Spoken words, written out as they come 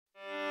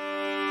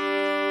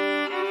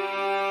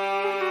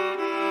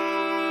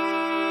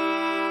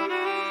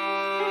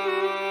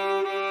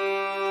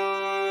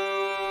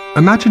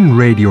Imagine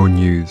radio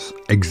news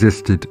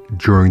existed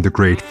during the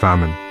Great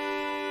Famine.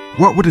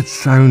 What would it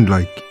sound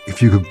like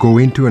if you could go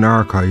into an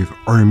archive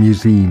or a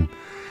museum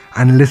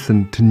and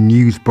listen to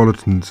news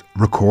bulletins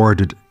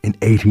recorded in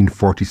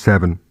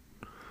 1847?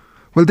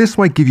 Well, this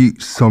might give you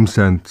some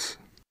sense.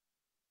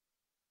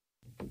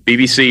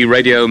 BBC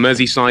Radio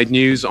Merseyside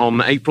News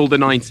on April the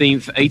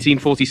 19th,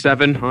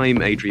 1847.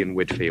 I'm Adrian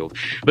Whitfield.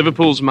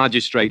 Liverpool's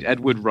magistrate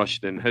Edward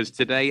Rushton has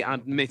today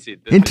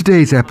admitted that... In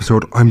today's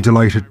episode, I'm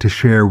delighted to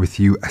share with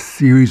you a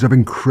series of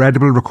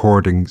incredible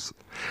recordings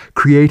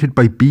created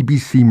by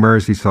BBC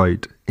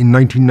Merseyside in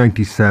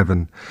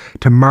 1997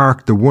 to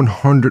mark the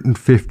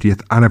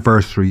 150th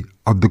anniversary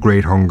of the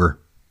Great Hunger.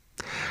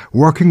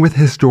 Working with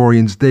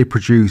historians, they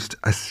produced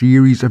a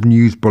series of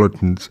news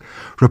bulletins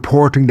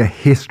reporting the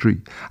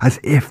history as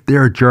if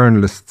their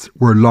journalists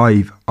were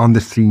live on the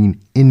scene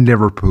in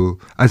Liverpool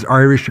as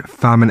Irish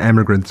famine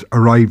emigrants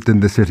arrived in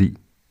the city.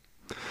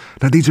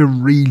 Now, these are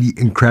really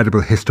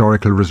incredible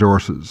historical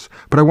resources,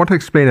 but I want to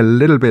explain a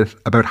little bit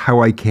about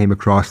how I came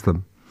across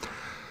them.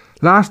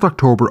 Last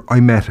October, I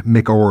met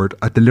Mick Ord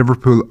at the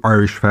Liverpool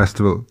Irish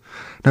Festival.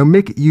 Now,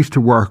 Mick used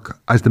to work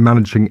as the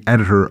managing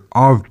editor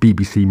of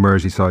BBC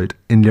Merseyside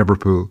in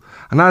Liverpool,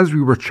 and as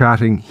we were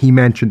chatting, he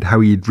mentioned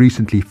how he had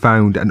recently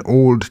found an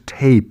old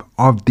tape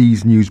of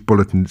these news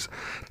bulletins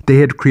they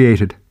had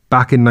created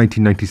back in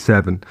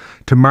 1997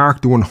 to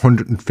mark the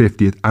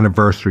 150th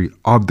anniversary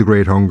of the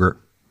Great Hunger.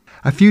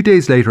 A few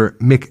days later,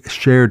 Mick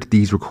shared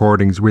these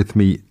recordings with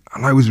me,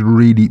 and I was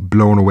really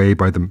blown away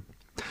by them.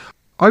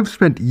 I've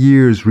spent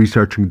years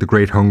researching the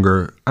Great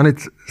Hunger, and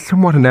it's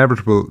somewhat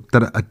inevitable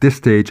that at this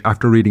stage,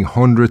 after reading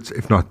hundreds,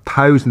 if not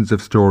thousands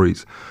of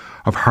stories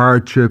of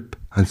hardship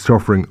and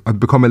suffering, I've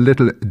become a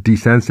little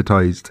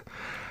desensitised.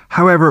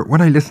 However, when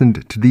I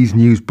listened to these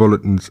news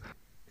bulletins,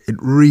 it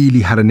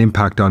really had an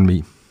impact on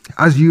me.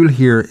 As you'll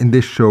hear in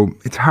this show,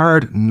 it's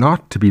hard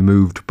not to be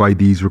moved by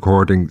these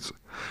recordings.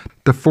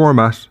 The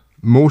format,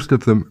 most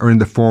of them are in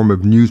the form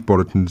of news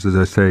bulletins, as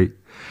I say,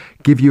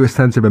 give you a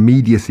sense of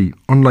immediacy,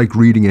 unlike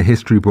reading a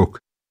history book.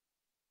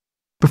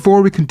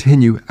 Before we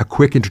continue, a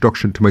quick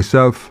introduction to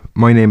myself.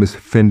 My name is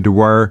Finn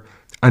Dwyer,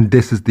 and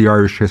this is the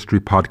Irish History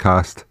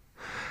Podcast.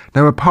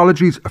 Now,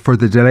 apologies for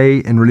the delay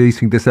in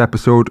releasing this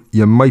episode.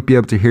 You might be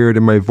able to hear it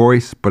in my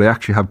voice, but I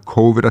actually have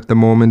COVID at the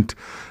moment,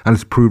 and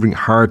it's proving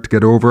hard to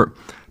get over.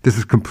 This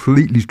has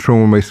completely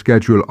thrown my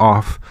schedule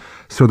off,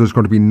 so there's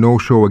going to be no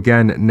show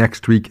again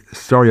next week.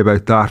 Sorry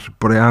about that,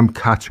 but I am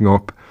catching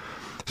up.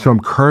 So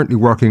I'm currently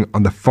working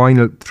on the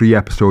final 3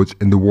 episodes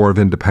in the War of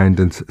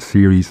Independence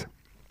series.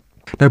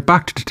 Now,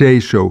 back to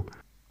today's show.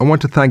 I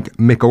want to thank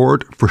Mick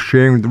Ord for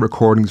sharing the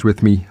recordings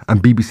with me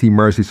and BBC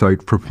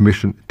Merseyside for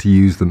permission to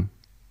use them.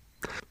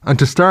 And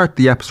to start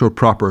the episode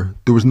proper,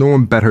 there was no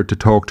one better to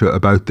talk to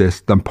about this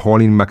than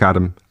Pauline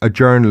McAdam, a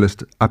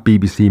journalist at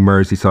BBC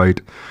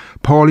Merseyside.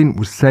 Pauline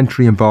was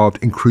centrally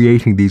involved in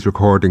creating these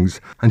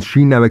recordings, and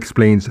she now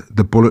explains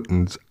the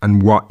bulletins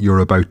and what you're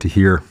about to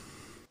hear.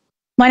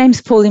 My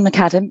name's Pauline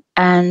McAdam,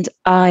 and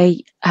I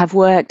have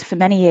worked for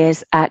many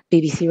years at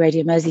BBC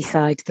Radio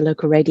Merseyside, the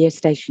local radio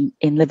station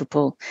in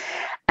Liverpool.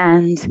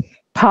 And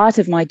part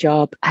of my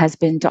job has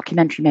been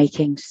documentary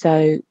making,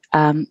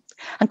 and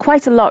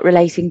quite a lot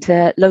relating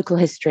to local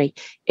history.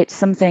 It's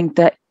something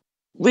that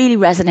really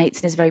resonates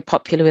and is very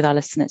popular with our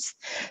listeners.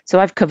 So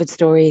I've covered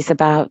stories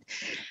about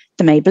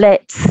the May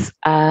Blitz.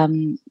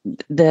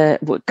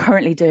 We're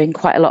currently doing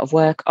quite a lot of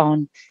work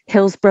on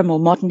Hillsborough, more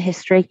modern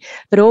history,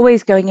 but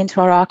always going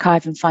into our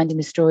archive and finding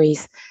the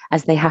stories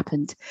as they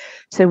happened.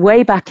 So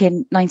way back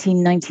in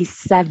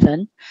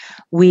 1997,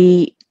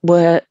 we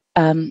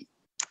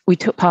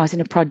took part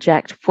in a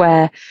project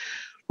where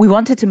we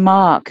wanted to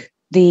mark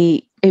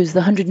it was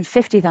the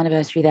 150th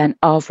anniversary then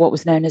of what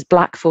was known as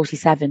Black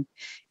 47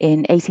 in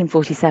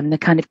 1847, the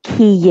kind of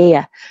key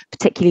year,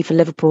 particularly for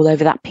Liverpool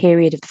over that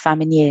period of the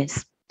famine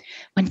years,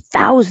 when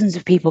thousands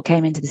of people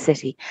came into the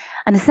city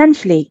and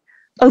essentially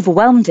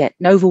overwhelmed it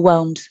and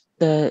overwhelmed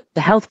the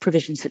health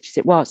provision such as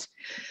it was.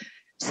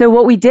 So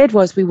what we did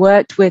was we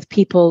worked with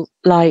people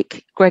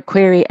like Greg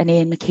Query and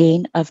Ian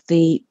McKean of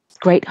the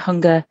Great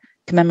Hunger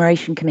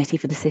Commemoration Committee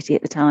for the city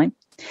at the time,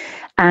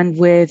 and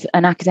with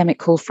an academic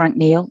called Frank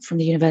Neal from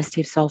the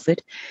University of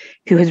Salford,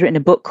 who has written a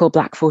book called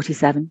Black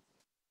 47.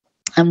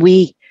 And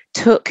we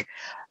took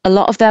a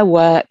lot of their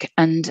work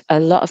and a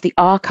lot of the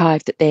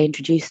archive that they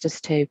introduced us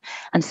to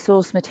and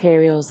source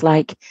materials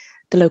like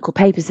the local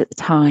papers at the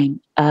time,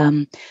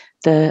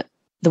 the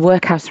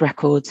workhouse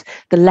records,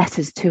 the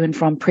letters to and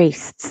from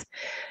priests,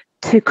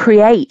 to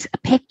create a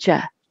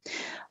picture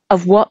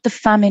of what the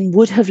famine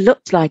would have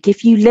looked like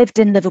if you lived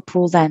in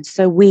Liverpool then.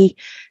 So we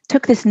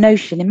took this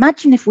notion,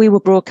 imagine if we were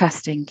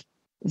broadcasting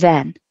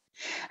then,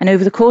 and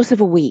over the course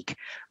of a week,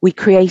 we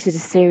created a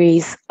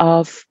series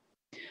of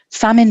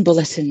famine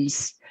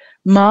bulletins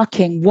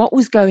marking what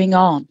was going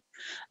on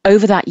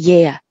over that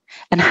year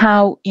and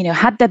how,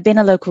 had there been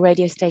a local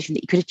radio station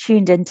that you could have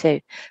tuned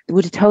into that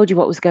would have told you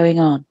what was going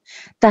on.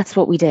 That's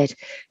what we did.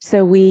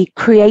 So we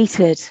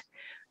created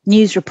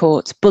news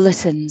reports,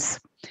 bulletins,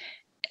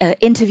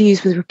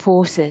 interviews with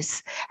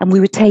reporters, and we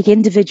would take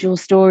individual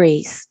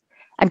stories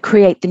and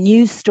create the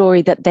news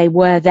story that they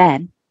were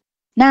then,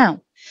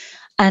 now.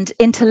 And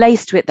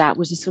interlaced with that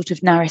was a sort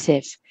of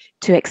narrative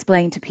to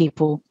explain to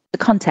people the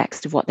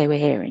context of what they were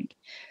hearing.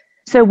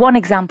 So one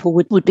example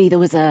would be there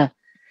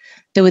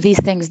were these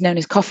things known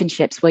as coffin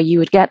ships, where you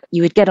would get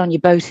on your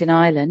boat in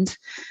Ireland,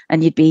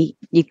 and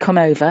you'd come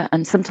over,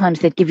 and sometimes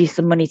they'd give you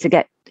some money to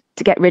get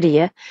rid of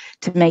you,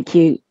 to make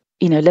you,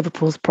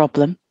 Liverpool's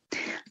problem.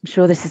 I'm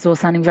sure this is all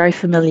sounding very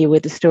familiar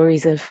with the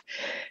stories of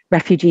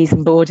refugees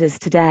and borders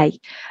today.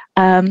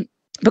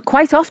 But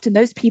quite often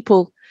those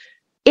people,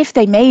 if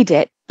they made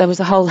it, there was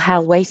a whole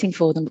hell waiting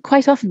for them. But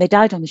quite often they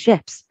died on the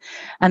ships.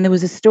 And there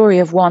was a story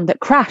of one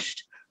that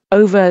crashed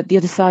over the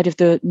other side of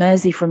the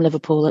Mersey from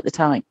Liverpool at the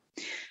time.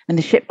 And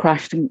the ship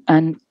crashed,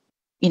 and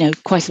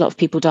quite a lot of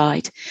people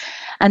died.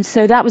 And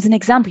so that was an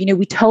example.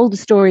 We told the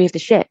story of the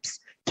ships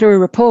through a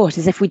report,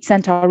 as if we'd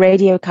sent our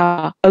radio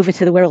car over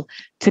to the Wirral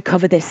to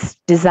cover this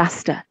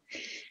disaster.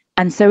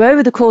 And so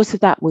over the course of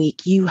that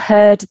week, you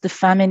heard the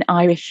Famine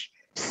Irish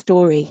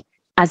story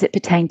as it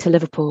pertained to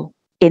Liverpool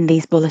in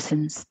these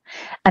bulletins.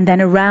 And then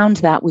around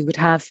that, we would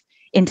have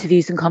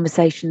interviews and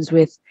conversations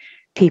with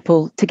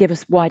people to give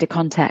us wider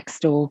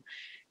context, or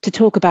to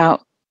talk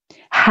about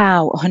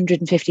how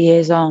 150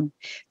 years on,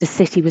 the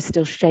city was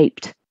still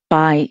shaped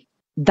by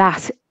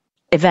that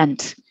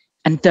event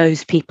and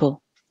those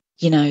people.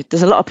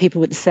 There's a lot of people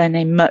with the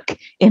surname Muck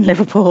in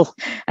Liverpool,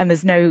 and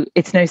it's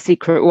no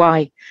secret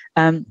why,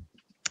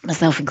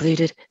 myself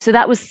included. So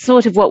that was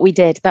sort of what we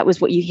did. That was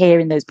what you hear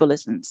in those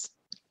bulletins.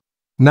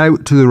 Now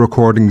to the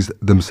recordings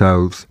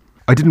themselves.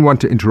 I didn't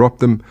want to interrupt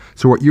them,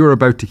 so what you're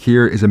about to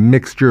hear is a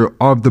mixture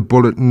of the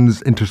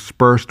bulletins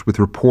interspersed with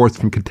reports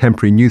from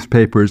contemporary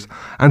newspapers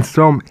and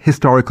some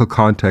historical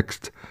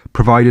context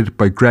provided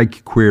by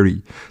Greg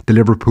Query, the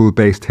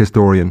Liverpool-based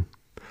historian.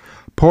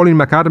 Pauline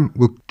McAdam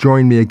will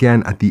join me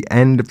again at the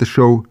end of the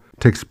show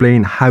to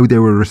explain how they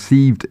were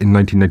received in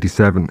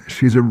 1997.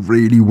 She has a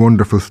really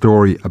wonderful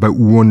story about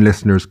one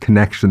listener's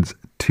connections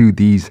to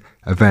these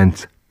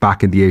events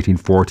back in the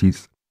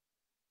 1840s.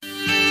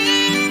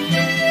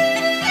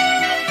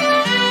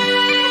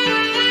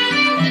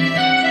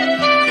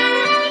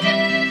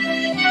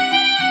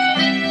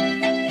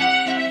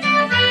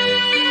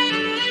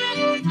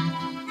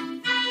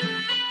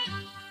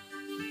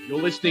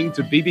 You're listening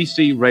to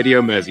BBC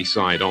Radio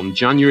Merseyside on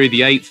January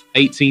the 8th,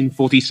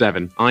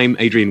 1847. I'm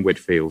Adrian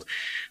Whitfield.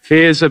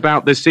 Fears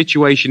about the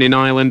situation in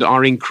Ireland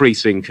are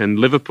increasing, and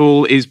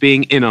Liverpool is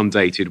being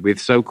inundated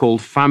with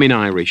so-called famine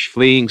Irish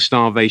fleeing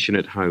starvation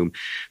at home.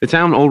 The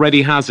town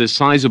already has a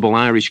sizable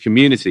Irish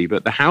community,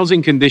 but the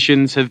housing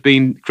conditions have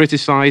been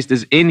criticised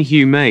as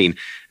inhumane,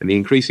 and the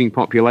increasing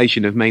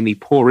population of mainly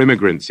poor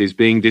immigrants is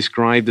being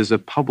described as a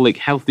public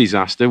health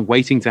disaster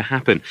waiting to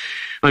happen.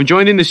 I'm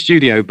joined in the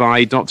studio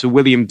by Dr.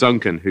 William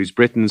Duncan, who's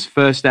Britain's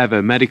first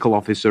ever medical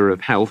officer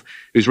of health,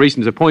 whose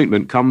recent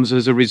appointment comes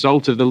as a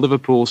result of the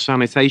Liverpool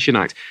Sanitation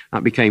Act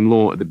that became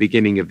law at the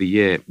beginning of the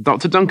year.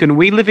 Dr. Duncan,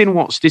 we live in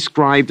what's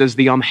described as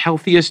the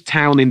unhealthiest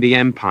town in the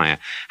empire.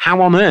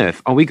 How on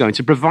earth are we going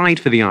to provide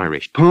for the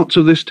Irish? Parts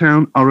of this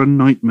town are a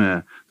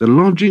nightmare. The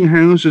lodging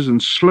houses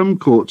and slum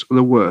courts are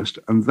the worst,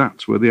 and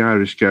that's where the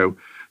Irish go.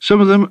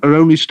 Some of them are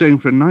only staying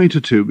for a night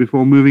or two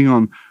before moving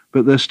on,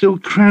 but they're still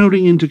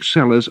crowding into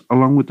cellars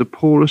along with the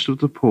poorest of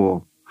the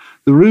poor.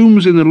 The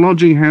rooms in the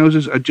lodging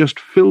houses are just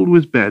filled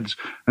with beds,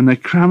 and they're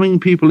cramming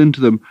people into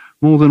them,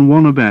 more than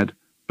one a bed.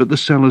 But the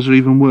cellars are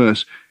even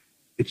worse.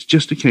 It's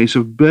just a case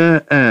of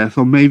bare earth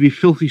or maybe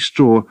filthy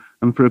straw,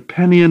 and for a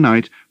penny a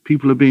night,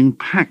 people are being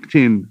packed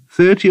in,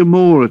 30 or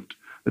more at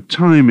a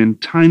time, in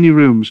tiny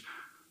rooms.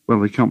 Well,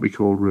 they can't be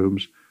called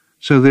rooms.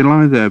 So they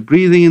lie there,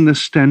 breathing in the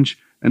stench,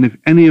 and if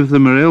any of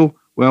them are ill,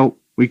 well,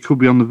 we could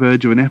be on the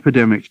verge of an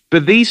epidemic.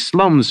 But these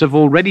slums have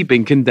already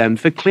been condemned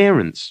for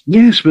clearance.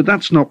 Yes, but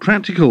that's not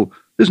practical.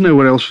 There's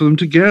nowhere else for them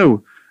to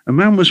go. A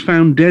man was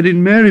found dead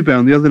in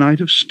Marylebone the other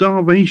night of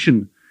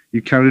starvation.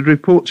 You carried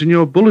reports in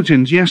your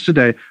bulletins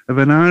yesterday of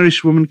an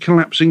Irish woman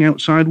collapsing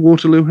outside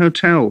Waterloo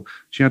Hotel.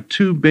 She had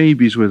 2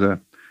 babies with her.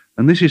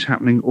 And this is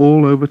happening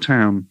all over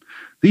town.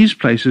 These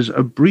places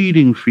are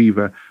breeding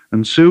fever,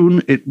 and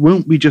soon it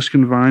won't be just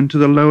confined to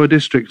the lower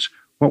districts.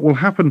 What will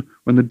happen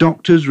when the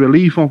doctors,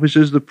 relief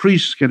officers, the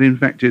priests get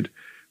infected?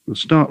 We'll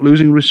start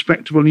losing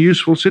respectable and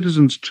useful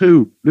citizens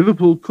too.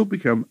 Liverpool could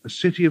become a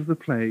city of the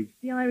plague.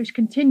 The Irish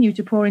continue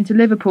to pour into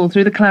Liverpool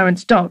through the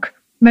Clarence Dock.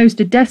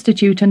 Most are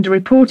destitute and are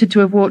reported to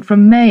have walked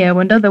from Mayo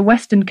and other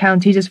western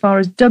counties as far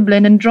as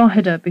Dublin and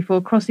Drogheda before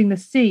crossing the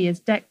sea as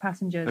deck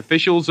passengers.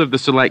 Officials of the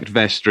Select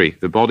Vestry,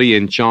 the body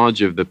in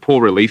charge of the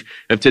poor relief,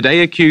 have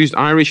today accused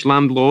Irish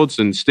landlords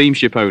and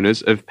steamship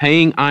owners of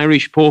paying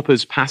Irish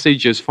paupers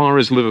passage as far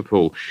as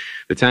Liverpool.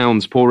 The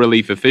town's poor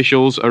relief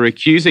officials are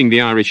accusing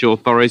the Irish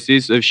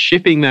authorities of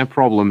shipping their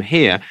problem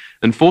here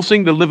and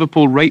forcing the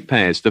Liverpool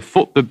ratepayers to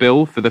foot the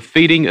bill for the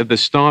feeding of the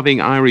starving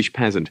Irish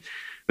peasant.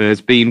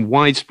 There's been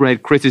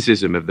widespread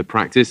criticism of the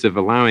practice of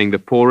allowing the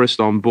poorest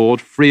on board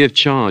free of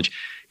charge.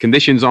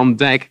 Conditions on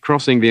deck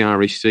crossing the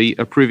Irish Sea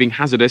are proving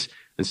hazardous,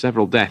 and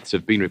several deaths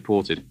have been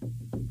reported.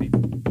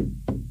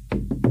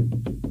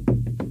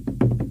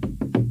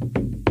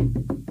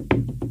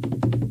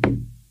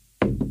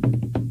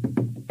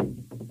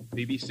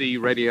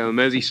 BBC Radio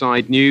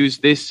Merseyside News,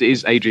 this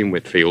is Adrian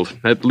Whitfield.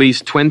 At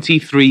least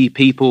 23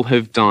 people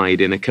have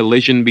died in a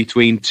collision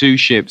between two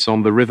ships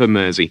on the River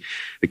Mersey.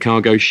 The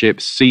cargo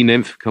ship Sea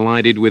Nymph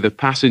collided with a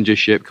passenger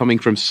ship coming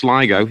from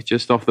Sligo,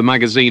 just off the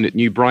Magazine at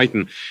New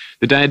Brighton.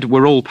 The dead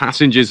were all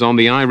passengers on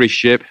the Irish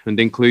ship and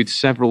include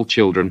several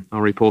children.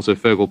 Our reporter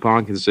Fergal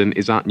Parkinson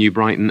is at New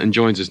Brighton and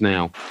joins us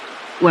now.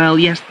 Well,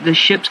 yes, the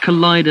ships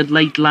collided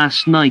late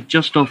last night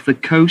just off the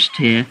coast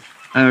here.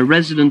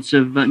 Residents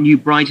of New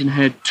Brighton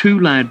heard two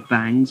loud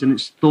bangs, and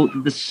it's thought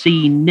that the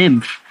Sea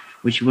Nymph,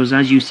 which was,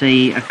 as you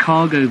say, a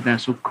cargo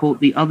vessel,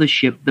 caught the other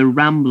ship, the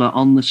Rambler,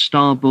 on the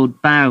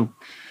starboard bow.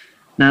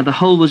 Now, the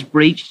hull was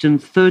breached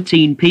and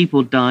 13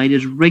 people died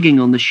as rigging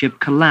on the ship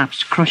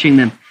collapsed, crushing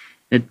them.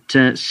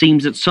 It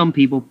seems that some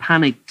people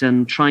panicked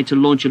and tried to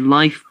launch a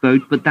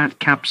lifeboat, but that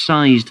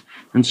capsized,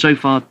 and so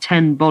far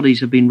 10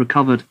 bodies have been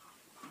recovered.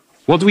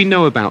 What do we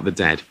know about the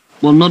dead?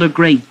 Well, not a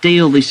great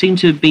deal. They seem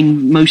to have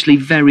been mostly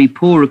very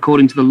poor,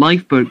 according to the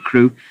lifeboat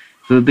crew,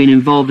 who have been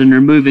involved in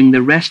removing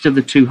the rest of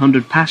the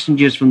 200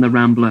 passengers from the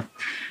Rambler.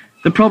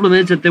 The problem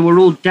is that they were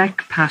all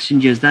deck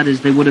passengers. That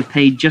is, they would have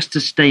paid just to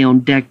stay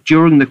on deck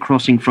during the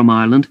crossing from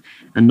Ireland,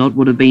 and they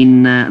wouldn't have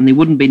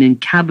been in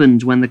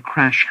cabins when the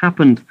crash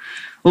happened.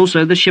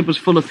 Also, the ship was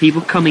full of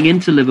people coming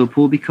into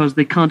Liverpool because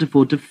they can't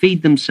afford to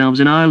feed themselves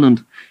in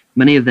Ireland.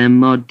 Many of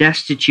them are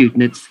destitute,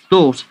 and it's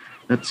thought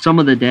that some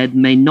of the dead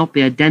may not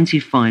be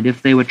identified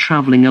if they were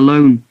travelling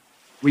alone.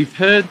 We've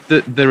heard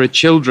that there are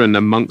children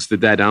amongst the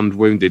dead and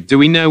wounded. Do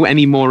we know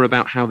any more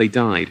about how they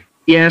died?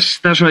 Yes,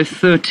 that's right.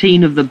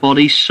 13 of the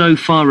bodies so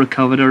far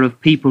recovered are of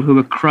people who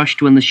were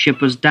crushed when the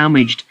ship was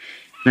damaged.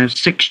 Now,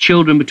 6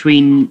 children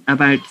between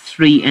about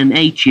 3 and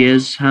 8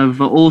 years have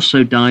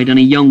also died, and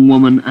a young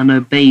woman and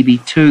a baby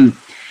too.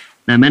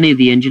 Now, many of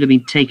the injured have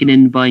been taken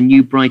in by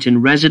New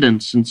Brighton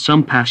residents, and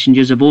some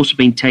passengers have also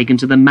been taken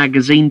to the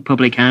Magazine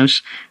public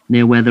house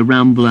near where the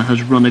Rambler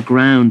has run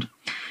aground.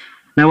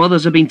 Now,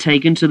 others have been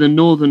taken to the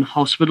Northern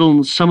Hospital,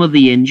 and some of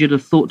the injured are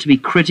thought to be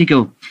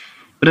critical,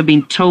 but have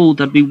been told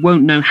that we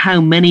won't know how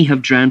many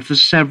have drowned for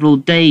several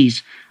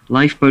days.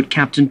 Lifeboat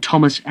Captain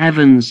Thomas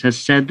Evans has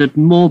said that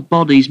more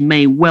bodies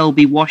may well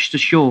be washed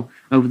ashore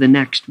over the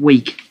next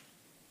week.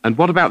 And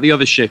what about the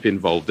other ship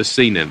involved, the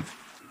Sea Nymph?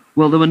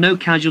 Well, there were no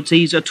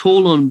casualties at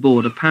all on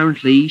board.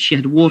 Apparently, she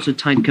had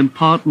watertight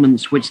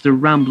compartments, which the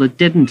Rambler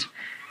didn't.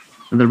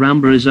 And the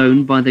Rambler is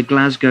owned by the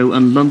Glasgow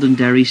and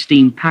Londonderry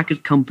Steam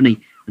Packet Company,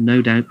 and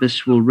no doubt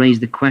this will raise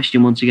the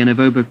question once again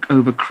of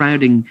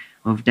overcrowding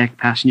of deck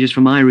passengers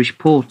from Irish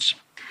ports.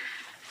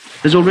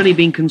 There's already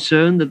been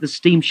concern that the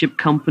steamship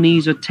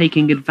companies are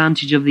taking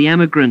advantage of the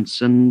emigrants,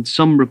 and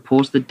some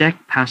reports the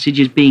deck passage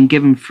is being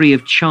given free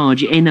of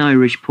charge in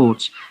Irish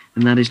ports,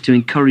 and that is to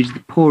encourage the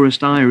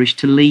poorest Irish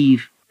to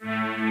leave.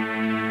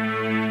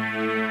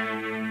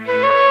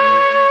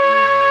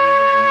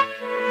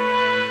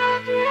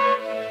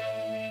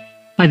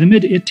 By the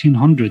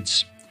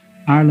mid-1800s,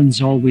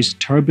 Ireland's always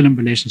turbulent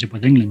relationship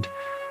with England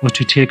was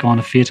to take on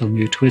a fatal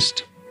new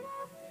twist.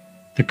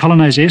 The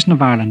colonisation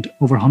of Ireland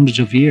over hundreds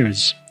of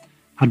years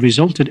had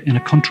resulted in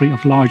a country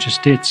of large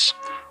estates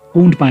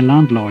owned by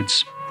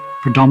landlords,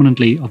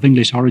 predominantly of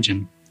English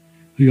origin,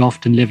 who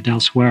often lived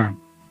elsewhere.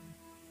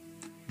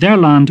 Their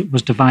land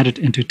was divided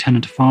into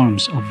tenant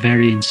farms of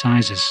varying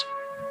sizes.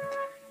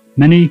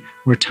 Many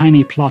were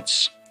tiny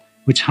plots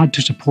which had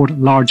to support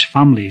large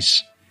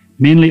families,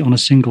 mainly on a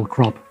single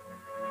crop,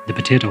 the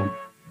potato.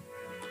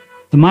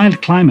 The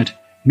mild climate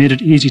made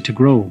it easy to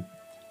grow,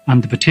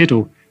 and the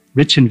potato,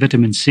 rich in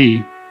vitamin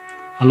C,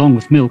 along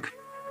with milk,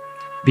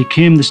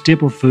 became the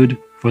staple food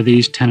for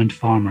these tenant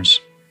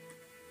farmers.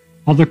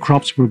 Other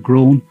crops were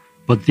grown,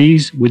 but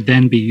these would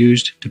then be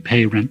used to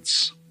pay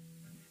rents.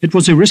 It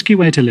was a risky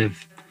way to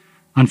live,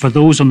 and for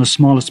those on the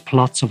smallest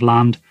plots of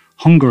land,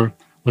 hunger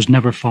was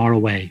never far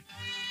away.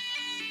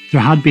 There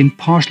had been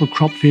partial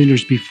crop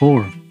failures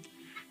before,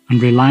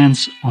 and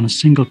reliance on a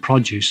single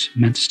produce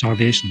meant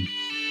starvation.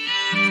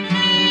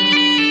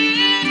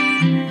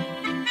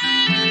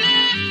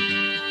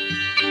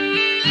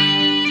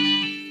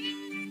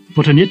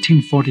 But in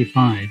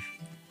 1845,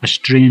 a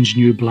strange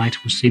new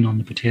blight was seen on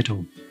the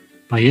potato.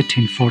 By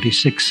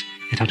 1846,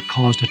 it had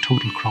caused a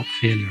total crop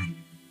failure.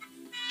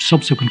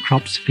 Subsequent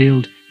crops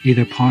failed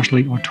either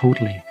partially or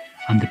totally,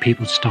 and the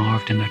people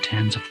starved in their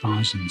tens of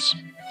thousands.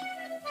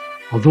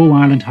 Although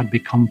Ireland had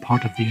become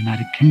part of the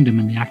United Kingdom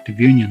in the Act of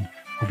Union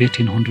of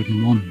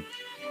 1801,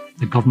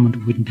 the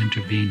government wouldn't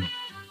intervene.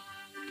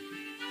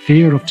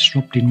 Fear of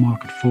disrupting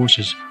market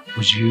forces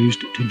was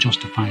used to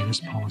justify this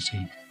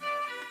policy.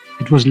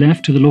 It was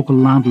left to the local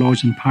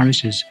landlords and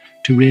parishes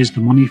to raise the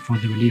money for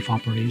the relief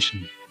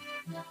operation.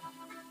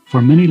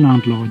 For many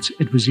landlords,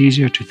 it was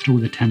easier to throw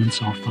the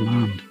tenants off the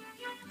land.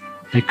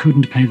 They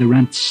couldn't pay the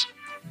rents.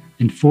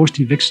 Enforced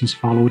evictions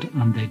followed,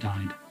 and they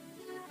died.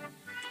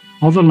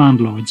 Other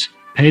landlords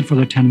paid for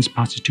their tenants'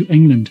 passage to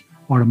England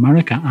or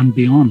America and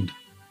beyond.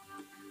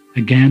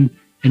 Again,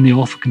 in the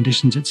awful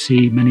conditions at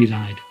sea, many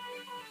died.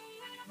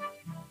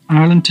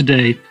 Ireland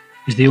today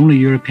is the only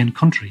European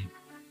country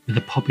with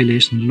a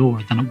population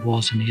lower than it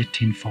was in the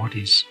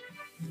 1840s.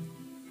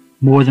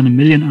 More than 1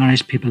 million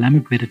Irish people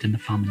emigrated in the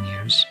famine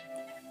years,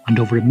 and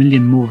over 1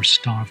 million more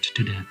starved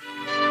to death.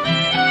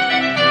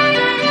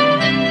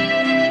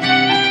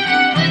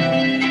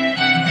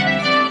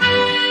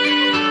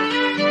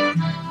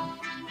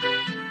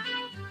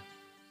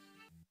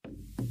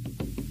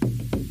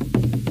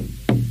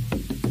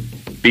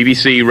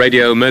 BBC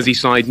Radio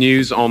Merseyside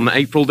News on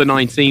April the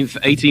 19th,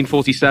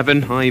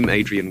 1847. I'm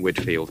Adrian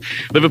Whitfield.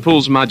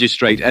 Liverpool's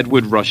magistrate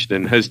Edward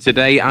Rushton has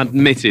today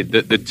admitted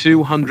that the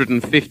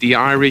 250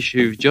 Irish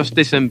who've just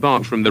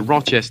disembarked from the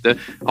Rochester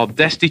are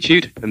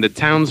destitute, and the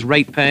town's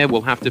ratepayer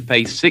will have to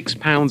pay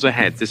 £6 a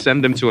head to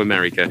send them to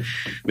America.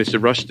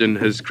 Mr. Rushton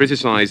has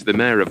criticised the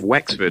mayor of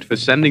Wexford for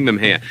sending them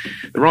here.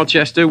 The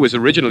Rochester was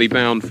originally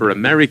bound for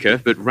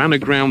America, but ran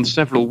aground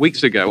several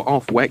weeks ago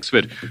off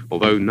Wexford.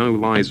 Although no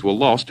lives were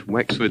lost,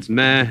 Wexford's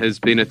mayor has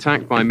been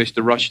attacked by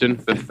Mr. Rushton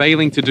for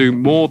failing to do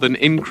more than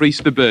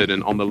increase the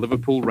burden on the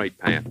Liverpool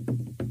ratepayer.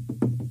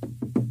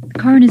 The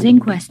coroner's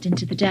inquest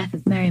into the death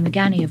of Mary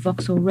McAdam of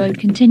Vauxhall Road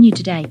continued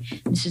today.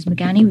 Mrs.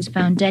 McAdam was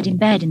found dead in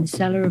bed in the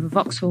cellar of a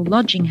Vauxhall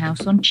lodging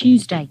house on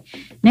Tuesday.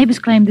 Neighbours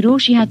claimed that all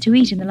she had to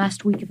eat in the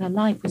last week of her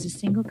life was a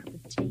single cup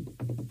of tea.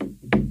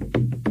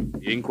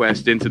 The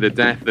inquest into the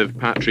death of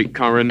Patrick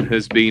Curran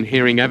has been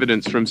hearing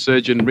evidence from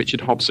surgeon Richard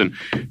Hobson.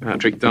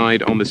 Patrick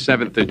died on the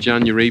 7th of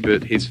January,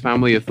 but his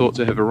family are thought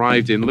to have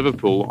arrived in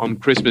Liverpool on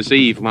Christmas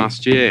Eve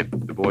last year.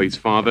 The boy's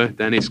father,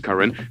 Dennis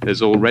Curran,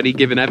 has already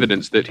given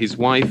evidence that his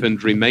wife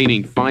and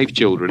remaining 5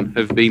 children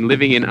have been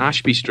living in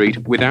Ashby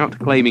Street without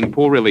claiming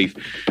poor relief.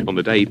 On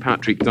the day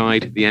Patrick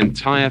died, the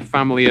entire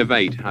family of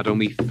 8 had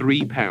only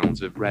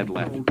 £3 of bread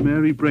left. Old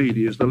Mary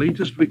Brady is the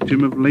latest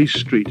victim of Lace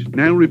Street,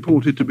 now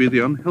reported to be the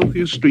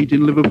unhealthiest street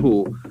in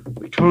Liverpool.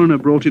 The coroner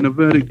brought in a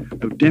verdict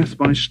of death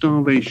by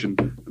starvation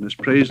and has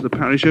praised the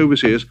parish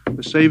overseers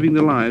for saving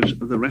the lives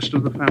of the rest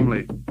of the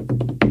family.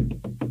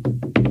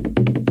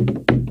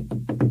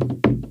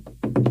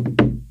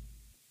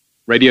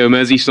 Radio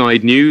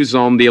Merseyside News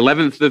on the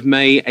 11th of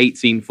May,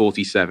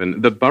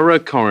 1847. The borough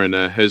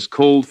coroner has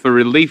called for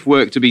relief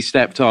work to be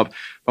stepped up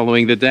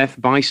following the death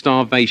by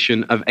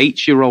starvation of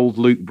 8-year-old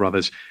Luke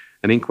brothers.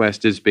 An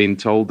inquest has been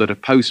told that a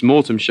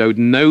post-mortem showed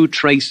no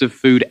trace of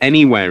food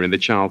anywhere in the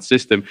child's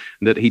system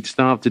and that he'd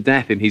starved to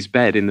death in his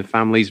bed in the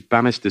family's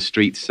Bannister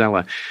Street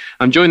cellar.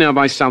 I'm joined now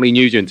by Sally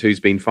Nugent, who's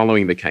been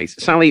following the case.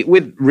 Sally,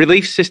 with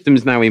relief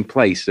systems now in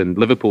place and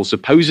Liverpool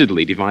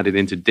supposedly divided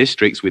into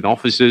districts with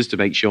officers to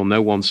make sure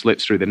no one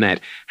slips through the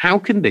net, how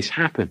can this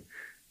happen?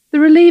 The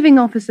relieving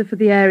officer for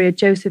the area,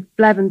 Joseph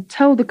Blevin,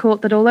 told the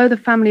court that although the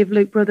family of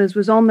Luke brothers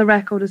was on the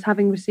record as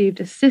having received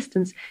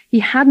assistance, he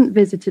hadn't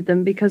visited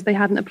them because they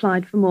hadn't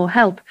applied for more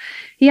help.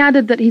 He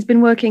added that he's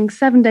been working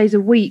 7 days a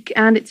week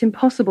and it's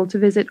impossible to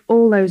visit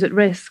all those at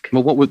risk.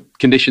 Well, what were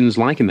conditions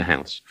like in the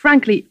house?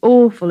 Frankly,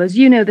 awful. As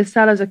you know, the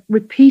cellars are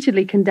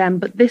repeatedly condemned,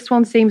 but this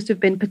one seems to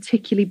have been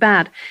particularly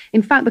bad.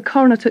 In fact, the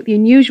coroner took the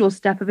unusual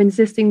step of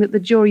insisting that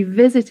the jury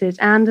visit it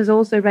and has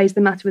also raised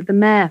the matter with the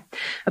mayor.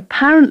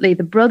 Apparently,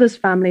 the brothers'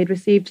 family had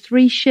received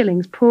 3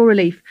 shillings poor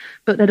relief,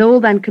 but had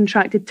all then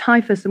contracted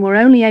typhus and were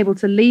only able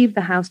to leave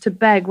the house to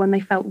beg when they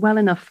felt well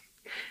enough.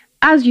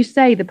 As you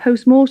say, the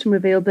post-mortem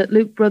revealed that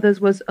Luke Brothers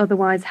was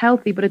otherwise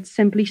healthy but had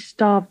simply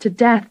starved to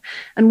death,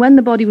 and when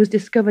the body was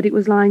discovered it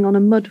was lying on a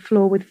mud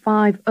floor with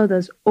 5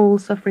 others, all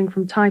suffering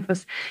from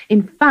typhus.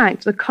 In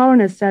fact, the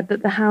coroner said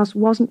that the house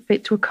wasn't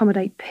fit to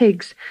accommodate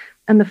pigs,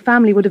 and the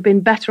family would have been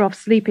better off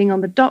sleeping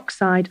on the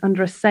dockside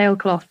under a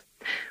sailcloth.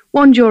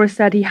 One juror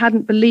said he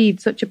hadn't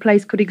believed such a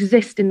place could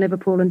exist in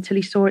Liverpool until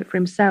he saw it for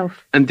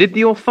himself. And did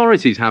the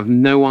authorities have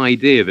no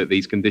idea that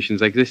these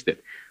conditions existed?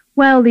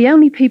 Well, the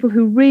only people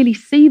who really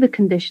see the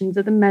conditions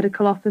are the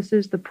medical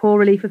officers, the poor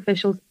relief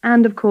officials,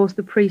 and of course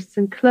the priests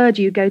and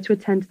clergy who go to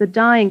attend to the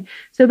dying.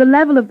 So the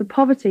level of the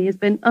poverty has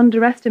been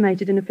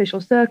underestimated in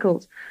official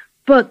circles.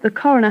 But the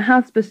coroner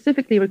has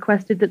specifically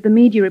requested that the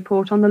media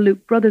report on the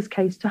Luke Brothers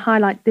case to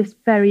highlight this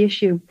very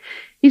issue.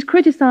 He's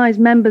criticised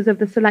members of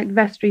the select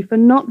vestry for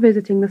not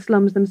visiting the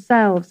slums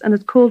themselves and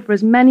has called for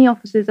as many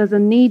officers as are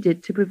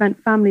needed to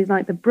prevent families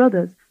like the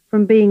brothers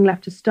from being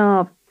left to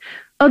starve.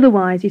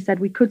 Otherwise, he said,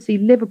 we could see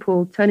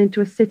Liverpool turn into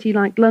a city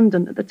like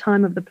London at the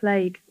time of the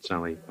plague.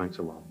 Sally, thanks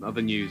a lot.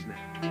 Other news now.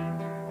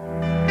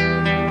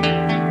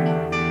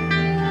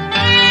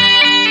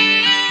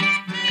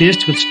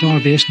 Faced with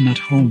starvation at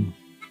home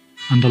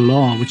and a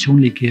law which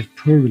only gave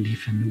poor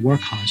relief in the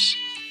workhouse,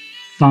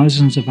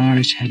 thousands of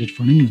Irish headed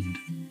for England.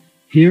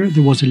 Here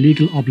there was a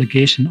legal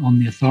obligation on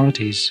the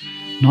authorities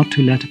not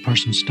to let a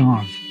person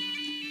starve,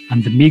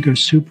 and the meagre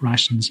soup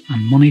rations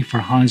and money for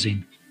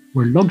housing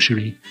were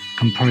luxury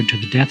compared to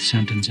the death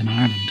sentence in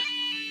Ireland.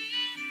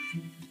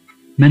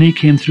 Many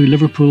came through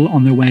Liverpool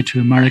on their way to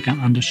America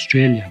and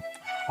Australia,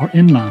 or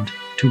inland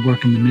to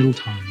work in the mill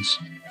towns.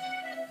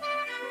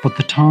 But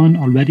the town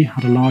already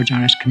had a large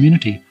Irish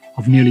community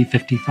of nearly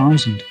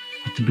 50,000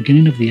 at the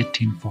beginning of the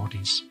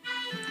 1840s.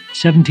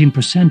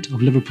 17%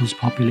 of Liverpool's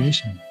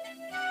population.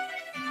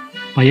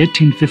 By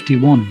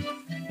 1851,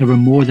 there were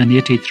more than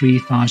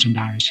 83,000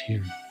 Irish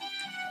here,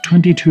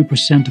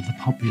 22% of the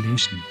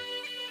population,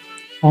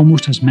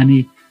 almost as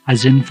many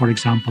as in, for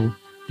example,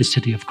 the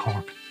city of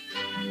Cork.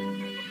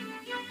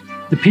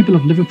 The people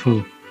of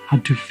Liverpool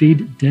had to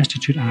feed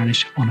destitute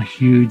Irish on a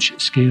huge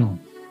scale.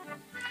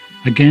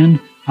 Again,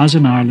 as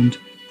in Ireland,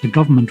 the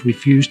government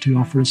refused to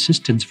offer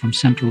assistance from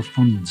central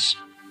funds.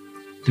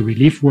 The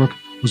relief work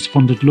was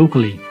funded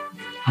locally,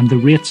 and the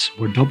rates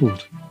were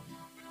doubled.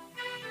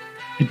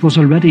 It was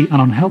already an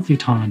unhealthy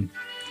town,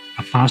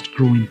 a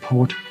fast-growing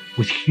port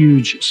with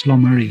huge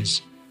slum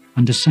areas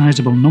and a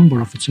sizable number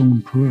of its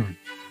own poor.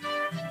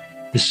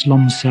 The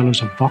slum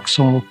cellars of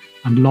Vauxhall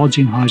and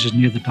lodging houses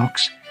near the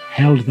docks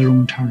held their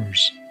own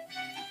terrors.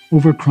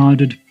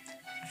 Overcrowded,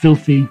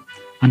 filthy,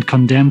 and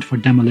condemned for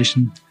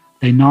demolition,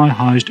 they now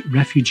housed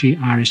refugee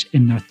Irish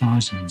in their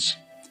thousands.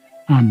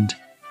 And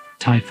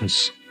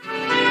typhus.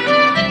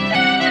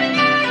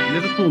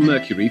 Liverpool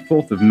Mercury,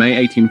 4th of May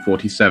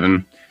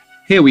 1847.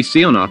 Here we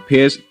see on our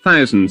piers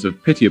thousands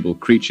of pitiable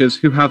creatures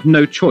who have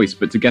no choice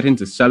but to get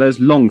into cellars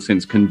long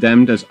since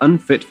condemned as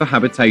unfit for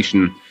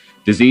habitation.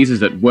 Disease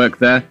is at work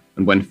there,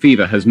 and when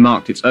fever has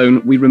marked its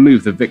own, we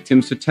remove the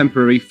victims to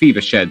temporary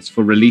fever sheds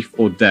for relief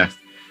or death.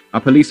 Our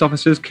police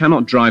officers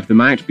cannot drive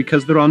them out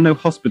because there are no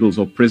hospitals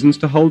or prisons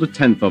to hold a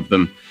tenth of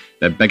them.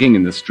 They're begging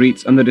in the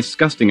streets, and the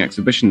disgusting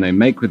exhibition they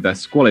make with their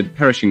squalid,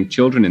 perishing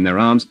children in their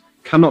arms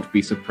cannot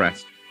be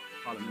suppressed.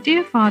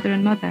 Dear Father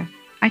and Mother,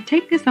 I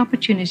take this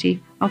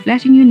opportunity of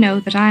letting you know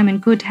that I am in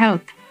good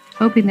health,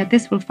 hoping that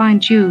this will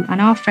find you and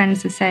our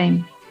friends the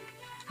same.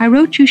 I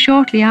wrote you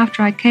shortly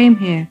after I came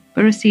here,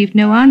 but received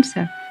no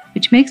answer,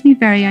 which makes me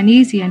very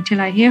uneasy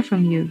until I hear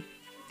from you.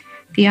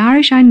 The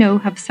Irish I know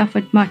have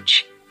suffered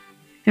much.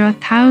 There are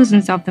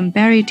thousands of them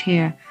buried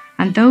here,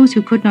 and those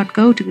who could not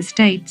go to the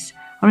States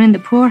are in the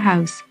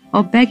poorhouse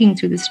or begging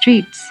through the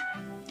streets.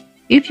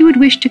 If you would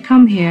wish to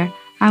come here,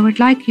 I would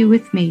like you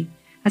with me,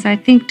 as I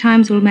think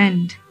times will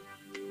mend.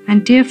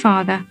 And dear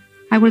Father,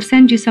 I will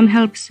send you some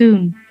help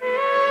soon.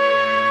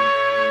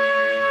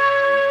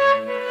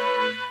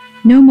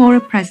 No more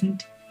a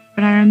present,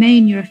 but I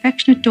remain your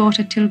affectionate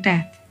daughter till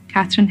death,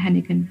 Catherine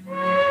Hennigan.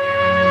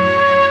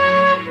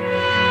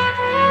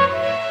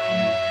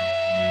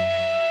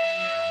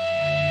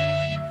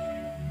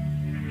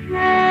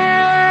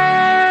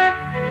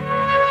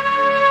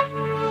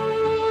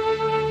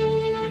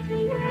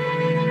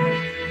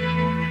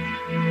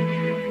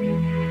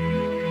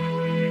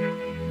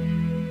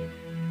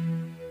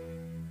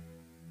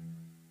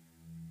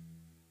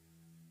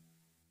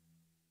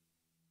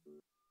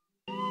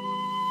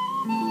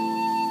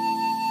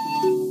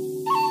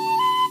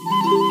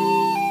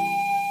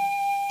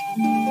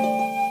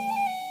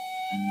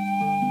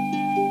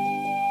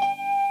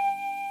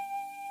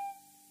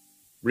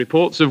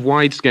 Reports of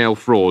wide-scale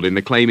fraud in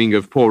the claiming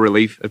of poor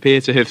relief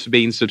appear to have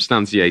been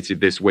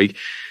substantiated this week.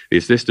 The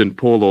Assistant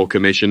Poor Law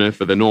Commissioner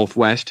for the North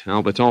West,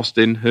 Albert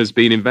Austin, has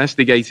been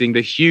investigating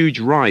the huge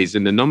rise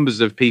in the numbers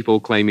of people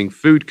claiming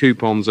food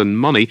coupons and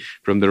money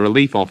from the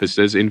relief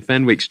officers in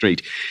Fenwick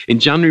Street. In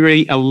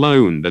January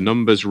alone, the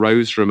numbers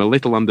rose from a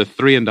little under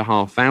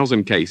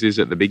 3,500 cases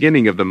at the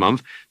beginning of the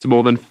month to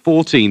more than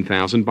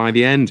 14,000 by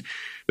the end.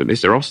 But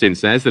Mr. Austin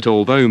says that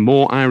although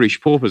more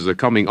Irish paupers are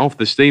coming off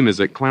the steamers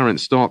at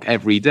Clarence Dock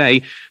every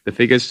day, the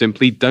figures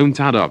simply don't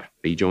add up.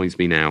 He joins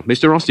me now.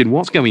 Mr. Austin,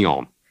 what's going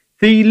on?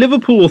 The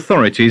Liverpool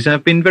authorities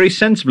have been very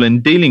sensible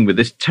in dealing with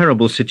this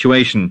terrible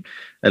situation.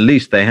 At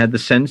least they had the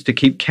sense to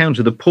keep count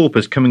of the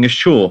paupers coming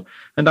ashore,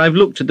 and I've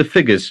looked at the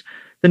figures.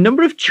 The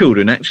number of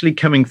children actually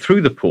coming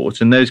through the port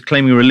and those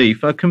claiming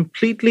relief are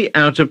completely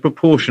out of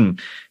proportion.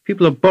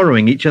 People are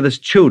borrowing each other's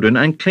children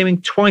and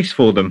claiming twice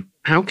for them.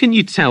 How can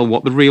you tell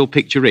what the real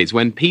picture is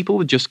when people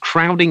are just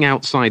crowding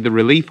outside the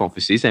relief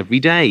offices every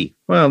day?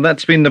 Well,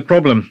 that's been the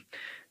problem.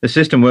 The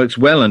system works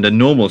well under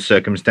normal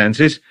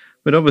circumstances,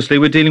 but obviously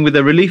we're dealing with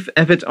a relief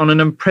effort on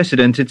an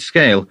unprecedented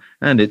scale,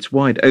 and it's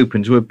wide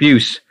open to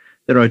abuse.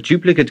 There are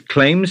duplicate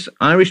claims,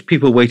 Irish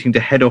people waiting to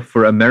head off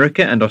for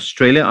America and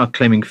Australia are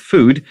claiming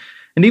food,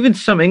 and even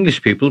some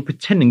English people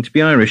pretending to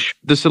be Irish.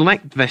 The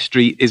Select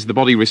Vestry is the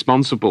body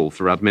responsible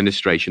for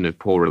administration of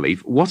poor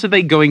relief. What are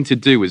they going to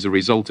do as a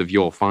result of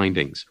your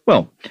findings?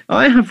 Well,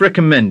 I have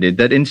recommended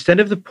that instead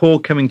of the poor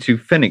coming to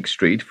Fenwick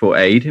Street for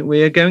aid,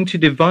 we are going to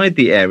divide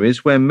the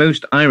areas where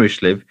most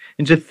Irish live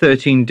into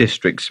 13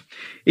 districts.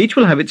 Each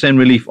will have its own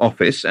relief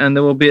office, and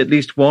there will be at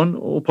least one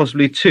or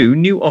possibly two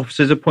new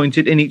officers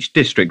appointed in each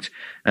district,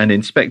 and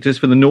inspectors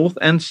for the north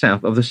and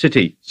south of the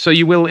city. So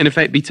you will, in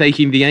effect, be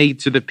taking the aid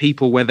to the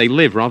people where they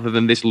live rather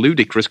than this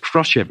ludicrous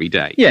crush every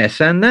day? Yes,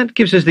 and that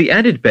gives us the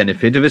added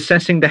benefit of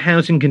assessing the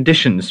housing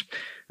conditions.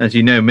 As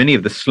you know, many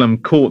of the slum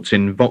courts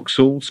in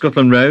Vauxhall,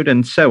 Scotland Road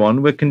and so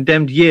on were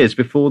condemned years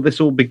before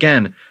this all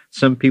began.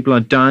 Some people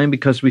are dying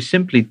because we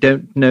simply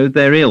don't know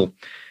they're ill.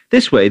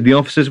 This way, the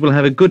officers will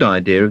have a good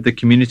idea of the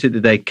community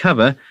that they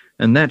cover,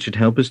 and that should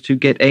help us to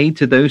get aid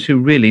to those who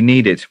really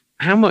need it.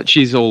 How much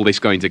is all this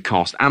going to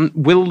cost? And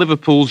will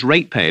Liverpool's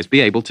ratepayers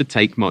be able to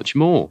take much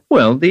more?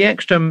 Well, the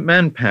extra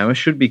manpower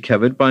should be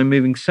covered by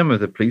moving some of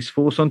the police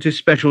force onto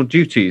special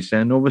duties,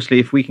 and obviously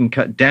if we can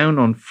cut down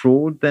on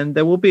fraud, then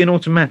there will be an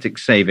automatic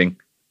saving.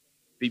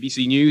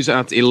 BBC News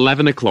at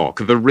 11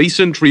 o'clock. The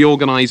recent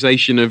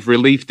reorganisation of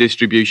relief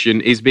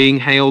distribution is being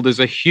hailed as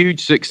a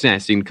huge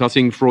success in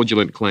cutting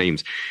fraudulent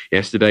claims.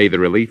 Yesterday, the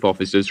relief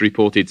officers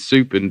reported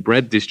soup and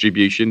bread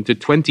distribution to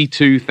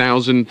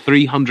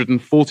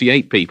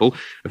 22,348 people,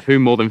 of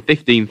whom more than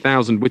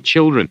 15,000 were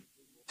children.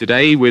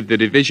 Today, with the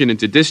division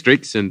into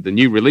districts and the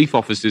new relief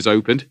offices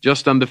opened,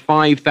 just under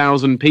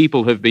 5,000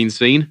 people have been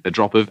seen, a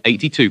drop of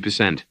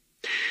 82%.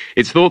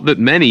 It's thought that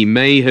many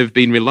may have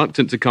been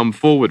reluctant to come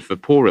forward for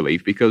poor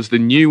relief because the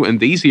new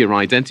and easier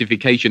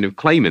identification of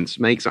claimants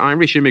makes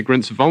Irish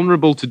immigrants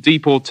vulnerable to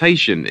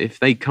deportation if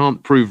they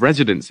can't prove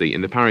residency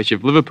in the parish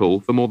of Liverpool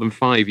for more than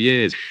 5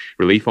 years.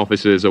 Relief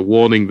officers are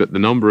warning that the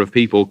number of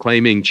people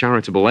claiming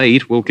charitable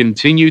aid will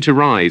continue to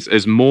rise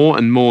as more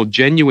and more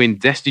genuine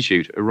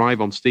destitute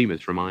arrive on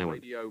steamers from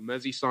Ireland. Radio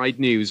Merseyside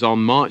News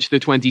on March the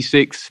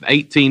 26th,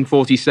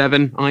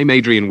 1847. I'm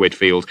Adrian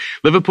Whitfield.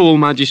 Liverpool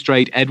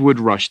magistrate Edward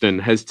Rushton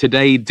has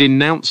today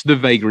denounced the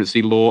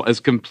vagrancy law as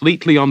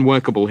completely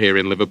unworkable here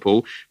in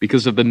Liverpool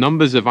because of the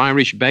numbers of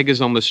Irish beggars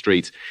on the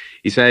streets.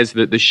 He says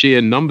that the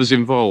sheer numbers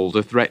involved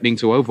are threatening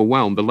to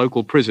overwhelm the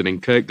local prison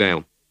in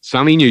Kirkdale.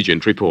 Sally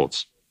Nugent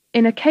reports.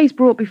 In a case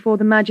brought before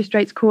the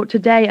magistrates' court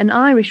today, an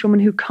Irish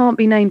woman who can't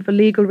be named for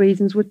legal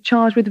reasons was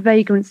charged with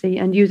vagrancy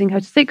and using her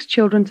 6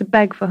 children to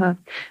beg for her.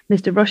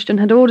 Mr. Rushton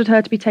had ordered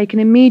her to be taken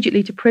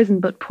immediately to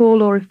prison, but poor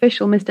law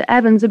official Mr.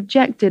 Evans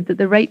objected that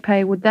the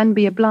ratepayer would then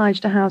be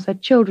obliged to house her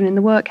children in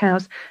the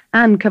workhouse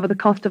and cover the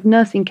cost of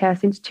nursing care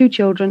since 2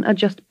 children are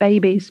just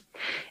babies.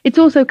 It's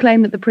also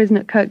claimed that the prison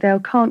at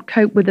Kirkdale can't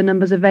cope with the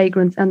numbers of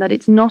vagrants and that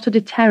it's not a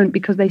deterrent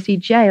because they see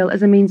jail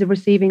as a means of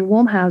receiving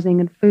warm housing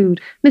and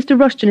food. Mr.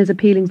 Rushton is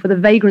appealing for the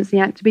Vagrancy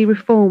Act to be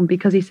reformed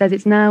because he says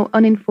it's now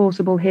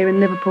unenforceable here in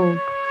Liverpool.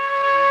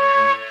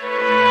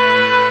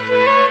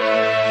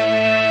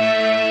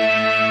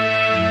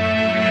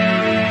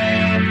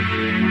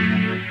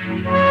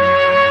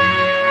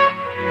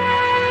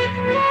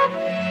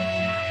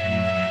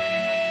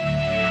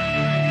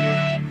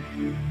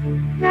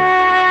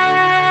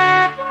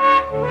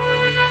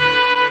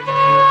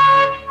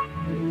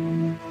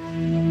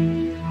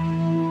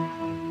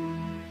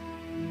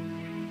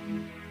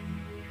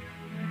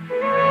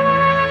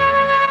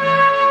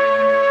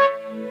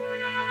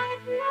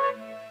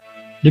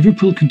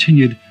 Liverpool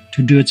continued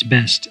to do its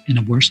best in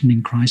a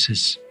worsening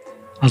crisis,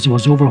 as it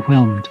was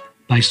overwhelmed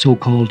by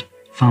so-called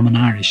famine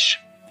Irish,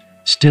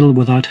 still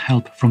without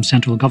help from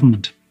central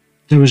government.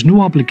 There was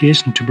no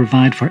obligation to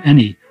provide for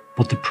any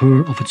but the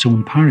poor of its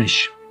own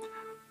parish,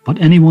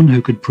 but anyone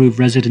who could prove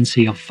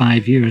residency of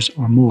 5 years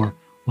or more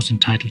was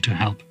entitled to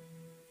help.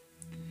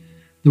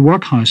 The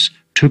workhouse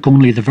took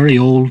only the very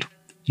old,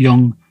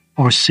 young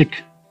or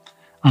sick,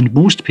 and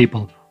most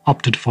people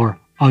opted for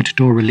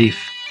outdoor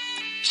relief,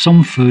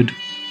 some food,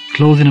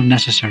 clothing if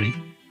necessary,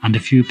 and a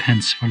few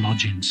pence for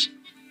lodgings.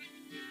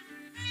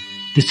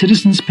 The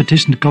citizens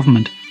petitioned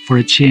government for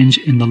a change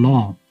in the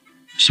law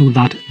so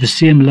that the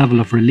same level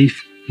of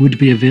relief would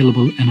be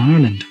available in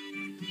Ireland,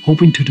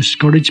 hoping to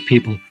discourage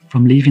people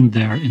from leaving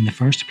there in the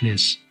first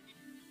place.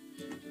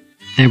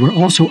 They were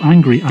also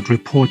angry at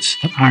reports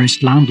that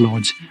Irish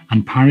landlords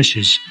and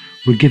parishes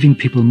were giving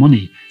people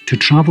money to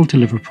travel to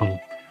Liverpool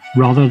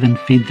rather than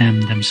feed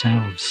them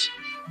themselves.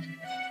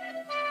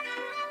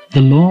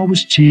 The law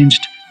was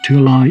changed to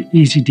allow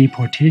easy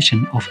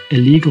deportation of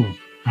illegal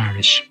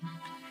Irish.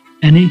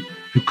 Any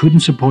who couldn't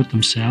support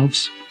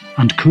themselves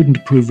and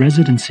couldn't prove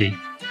residency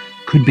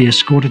could be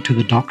escorted to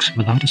the docks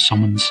without a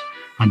summons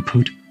and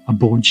put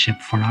aboard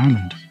ship for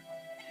Ireland.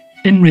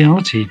 In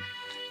reality,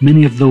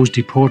 many of those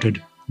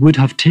deported would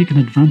have taken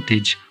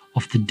advantage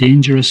of the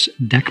dangerous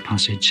deck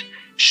passage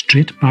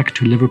straight back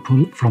to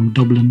Liverpool from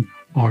Dublin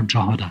or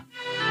Drogheda.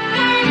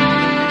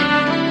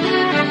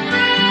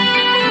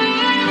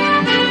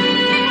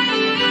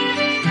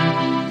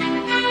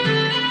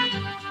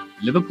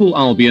 Liverpool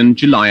Albion,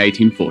 July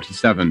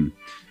 1847.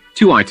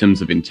 2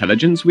 items of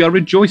intelligence we are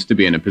rejoiced to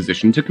be in a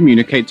position to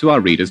communicate to our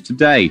readers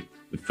today.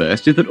 The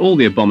first is that all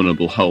the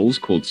abominable holes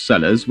called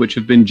cellars, which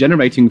have been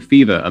generating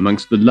fever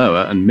amongst the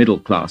lower and middle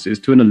classes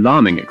to an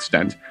alarming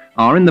extent,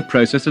 are in the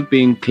process of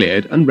being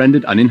cleared and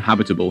rendered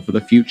uninhabitable for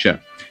the future.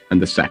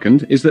 And the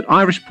second is that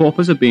Irish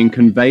paupers are being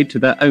conveyed to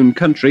their own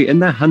country in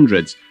their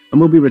hundreds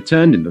and will be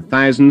returned in the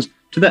thousands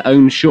to their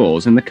own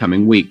shores in the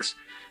coming weeks.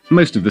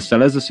 Most of the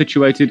cellars are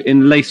situated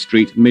in Lace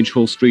Street,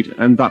 Midgehall Street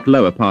and that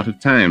lower part of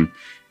town.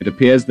 It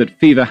appears that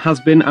fever has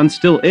been and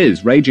still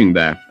is raging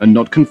there, and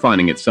not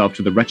confining itself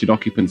to the wretched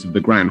occupants of the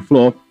ground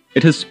floor,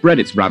 it has spread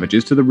its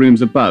ravages to the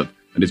rooms above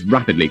and is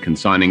rapidly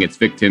consigning its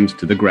victims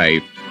to the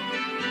grave.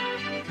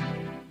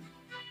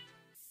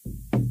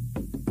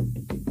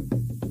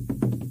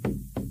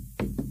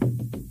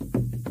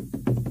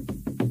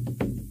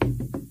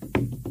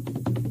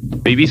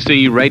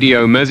 BBC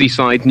Radio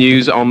Merseyside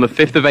News on the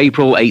 5th of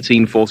April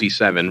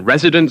 1847.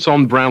 Residents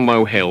on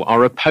Brownlow Hill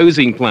are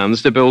opposing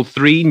plans to build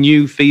 3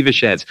 new fever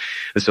sheds.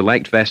 The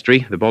Select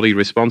Vestry, the body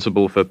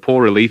responsible for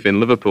poor relief in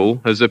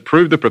Liverpool, has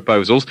approved the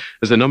proposals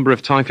as the number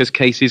of typhus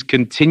cases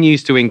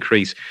continues to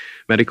increase.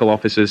 Medical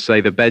officers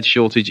say the bed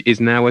shortage is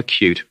now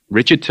acute.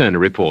 Richard Turner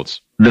reports.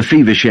 The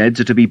fever sheds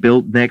are to be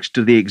built next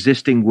to the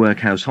existing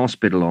workhouse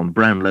hospital on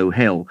Brownlow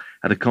Hill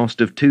at a cost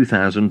of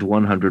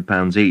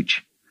 £2,100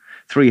 each.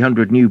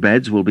 300 new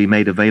beds will be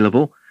made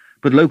available,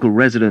 but local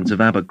residents of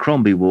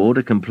Abercrombie Ward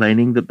are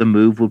complaining that the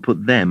move will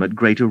put them at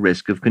greater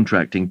risk of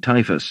contracting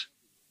typhus.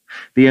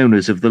 The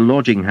owners of the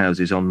lodging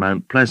houses on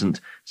Mount Pleasant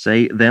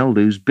say they'll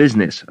lose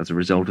business as a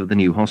result of the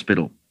new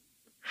hospital.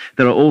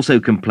 There are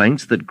also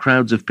complaints that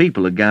crowds of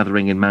people are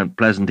gathering in Mount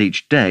Pleasant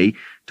each day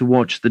to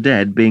watch the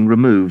dead being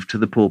removed to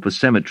the Pauper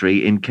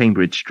Cemetery in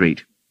Cambridge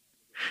Street.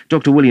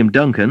 Dr. William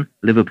Duncan,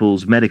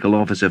 Liverpool's medical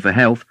officer for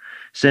health,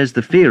 says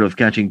the fear of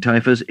catching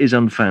typhus is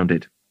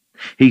unfounded.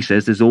 He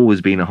says there's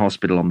always been a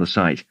hospital on the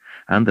site,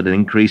 and that an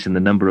increase in the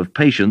number of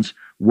patients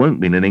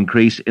won't mean an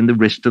increase in the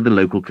risk to the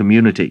local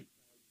community.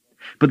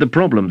 But the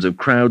problems of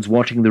crowds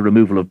watching the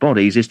removal of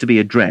bodies is to be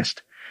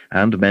addressed,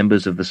 and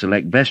members of the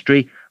Select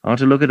Vestry are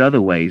to look at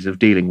other ways of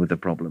dealing with the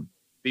problem.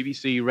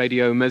 BBC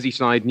Radio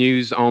Merseyside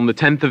News on the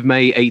 10th of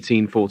May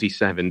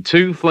 1847.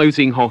 2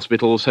 floating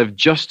hospitals have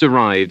just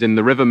arrived in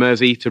the River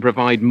Mersey to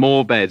provide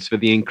more beds for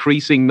the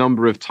increasing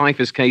number of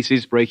typhus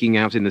cases breaking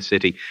out in the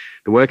city.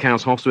 The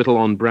Workhouse Hospital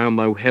on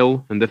Brownlow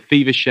Hill and the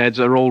fever sheds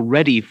are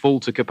already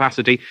full to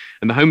capacity,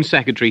 and the Home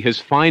Secretary has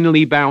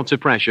finally bowed to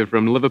pressure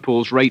from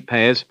Liverpool's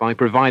ratepayers by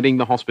providing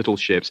the hospital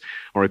ships.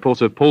 Our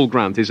reporter Paul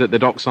Grant is at the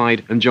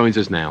dockside and joins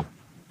us now.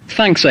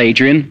 Thanks,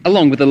 Adrian.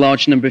 Along with a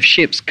large number of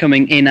ships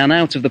coming in and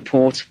out of the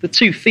port, the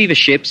 2 fever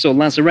ships, or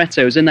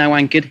lazarettos, are now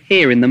anchored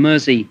here in the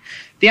Mersey.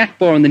 The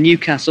Akbar and the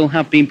Newcastle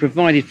have been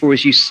provided for,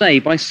 as you say,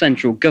 by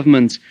central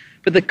government,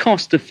 but the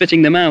cost of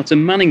fitting them out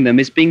and manning them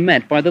is being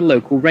met by the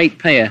local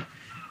ratepayer.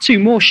 2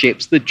 more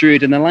ships, the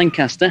Druid and the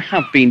Lancaster,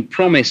 have been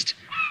promised,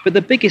 but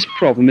the biggest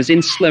problem is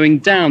in slowing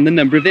down the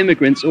number of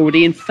immigrants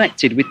already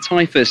infected with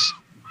typhus.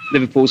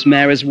 Liverpool's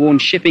mayor has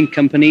warned shipping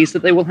companies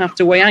that they will have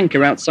to weigh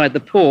anchor outside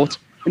the port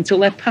until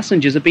their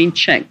passengers are being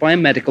checked by a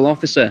medical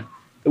officer.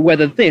 But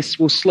whether this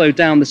will slow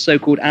down the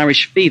so-called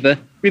Irish fever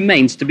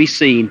remains to be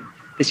seen.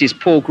 This is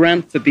Paul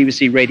Grant for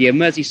BBC Radio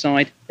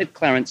Merseyside at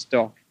Clarence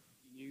Dock.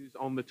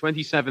 On the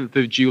 27th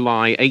of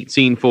July,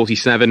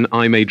 1847,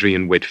 I'm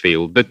Adrian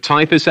Whitfield. The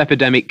typhus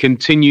epidemic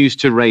continues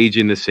to rage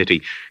in the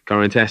city.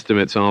 Current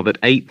estimates are that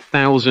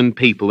 8,000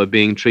 people are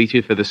being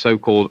treated for the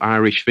so-called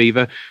Irish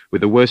fever, with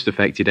the worst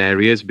affected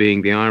areas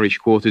being the Irish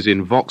quarters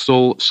in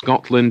Vauxhall,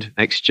 Scotland,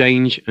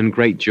 Exchange and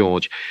Great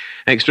George.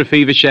 Extra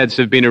fever sheds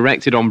have been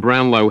erected on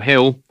Brownlow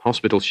Hill.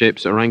 Hospital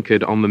ships are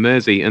anchored on the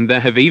Mersey, and there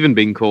have even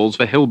been calls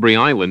for Hilbury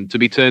Island to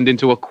be turned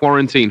into a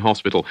quarantine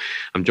hospital.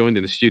 I'm joined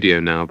in the studio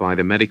now by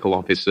the medical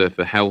officer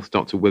for health,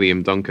 Dr.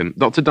 William Duncan.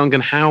 Dr.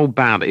 Duncan, how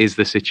bad is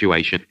the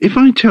situation? If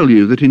I tell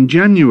you that in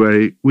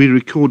January we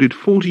recorded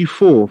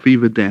 44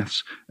 fever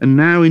deaths, and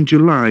now in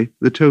July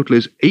the total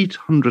is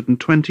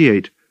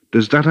 828,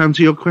 does that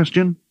answer your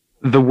question?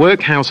 The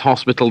Workhouse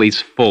Hospital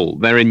is full.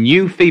 There are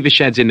new fever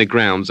sheds in the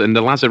grounds and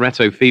the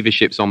Lazaretto fever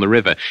ships on the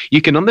river.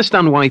 You can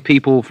understand why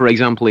people, for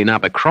example, in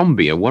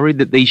Abercrombie are worried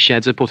that these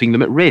sheds are putting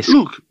them at risk.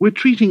 Look, we're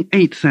treating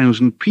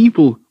 8,000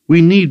 people. We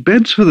need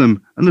beds for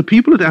them, and the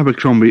people at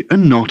Abercrombie are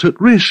not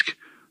at risk.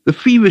 The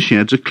fever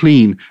sheds are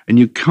clean, and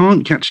you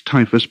can't catch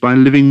typhus by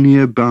living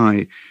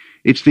nearby.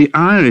 It's the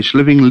Irish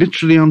living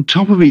literally on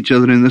top of each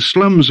other in the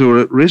slums who are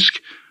at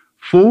risk.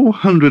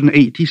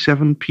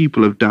 487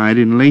 people have died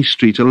in Leigh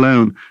Street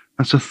alone.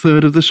 That's a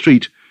third of the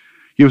street.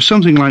 You have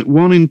something like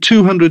 1 in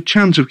 200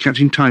 chance of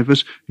catching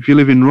typhus if you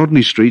live in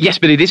Rodney Street. Yes,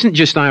 but it isn't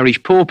just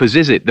Irish paupers,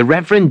 is it? The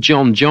Reverend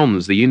John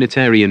Johns, the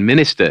Unitarian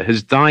minister,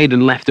 has died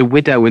and left a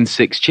widow and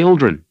 6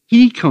 children.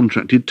 He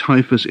contracted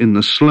typhus in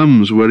the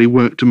slums where he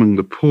worked among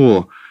the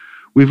poor.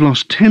 We've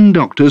lost 10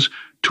 doctors,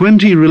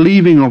 20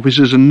 relieving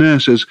officers and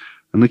nurses,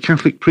 and the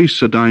Catholic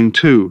priests are dying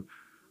too.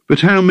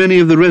 But how many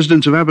of the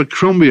residents of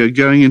Abercrombie are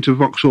going into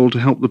Vauxhall to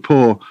help the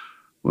poor?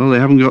 Well, they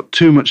haven't got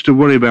too much to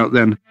worry about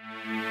then.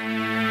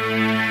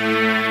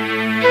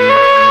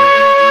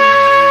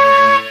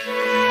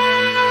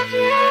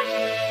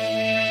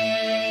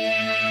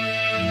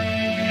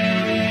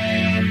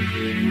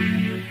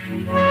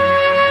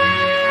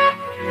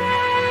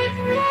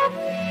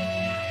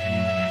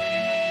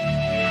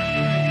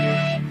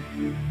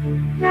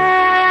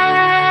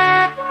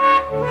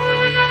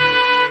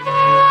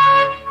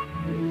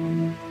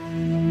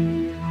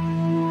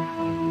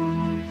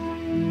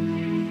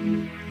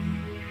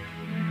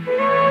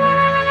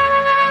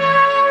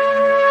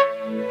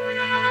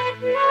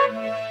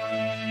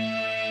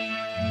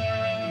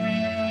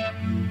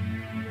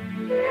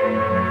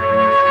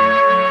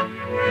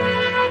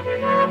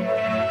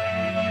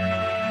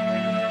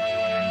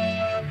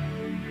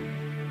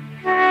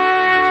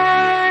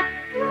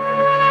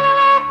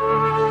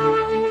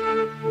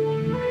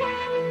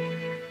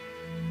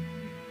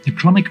 The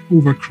chronic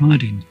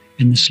overcrowding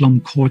in the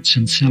slum courts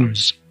and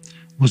cellars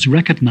was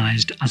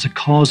recognised as a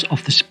cause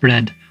of the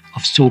spread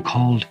of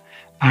so-called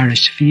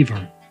Irish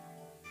fever,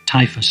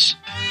 typhus.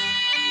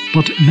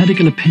 But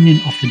medical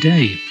opinion of the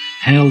day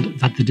held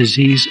that the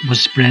disease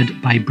was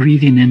spread by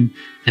breathing in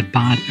the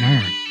bad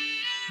air.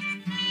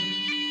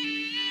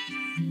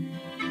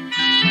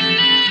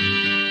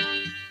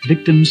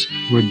 Victims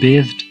were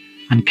bathed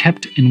and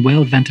kept in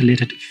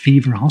well-ventilated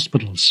fever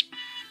hospitals,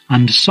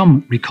 and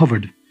some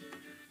recovered,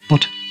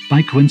 but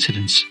by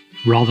coincidence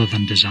rather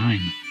than design.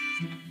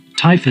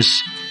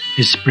 Typhus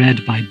is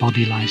spread by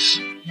body lice.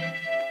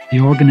 The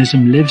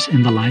organism lives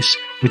in the lice,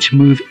 which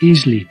move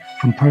easily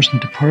from person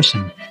to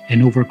person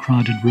in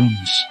overcrowded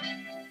rooms.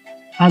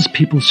 As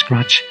people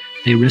scratch,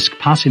 they risk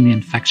passing the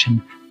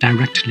infection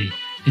directly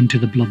into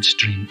the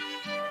bloodstream.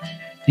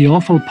 The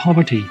awful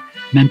poverty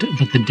meant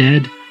that the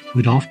dead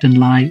would often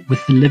lie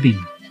with the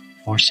living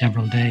for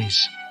several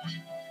days.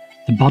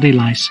 The body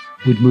lice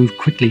would move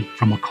quickly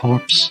from a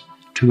corpse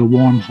to a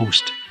warm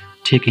host,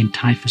 taking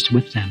typhus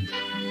with them.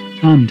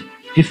 And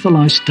if the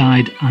louse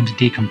died and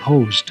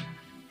decomposed,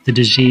 the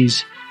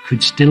disease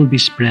could still be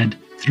spread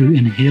through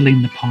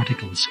inhaling the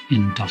particles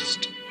in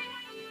dust.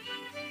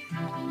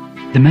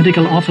 The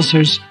medical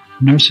officers,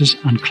 nurses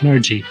and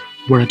clergy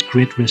were at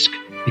great risk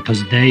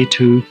because they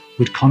too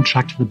would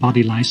contract the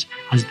body lice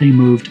as they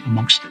moved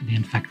amongst the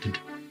infected.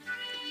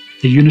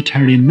 The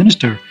Unitarian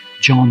minister,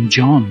 John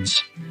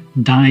Johns,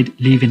 died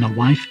leaving a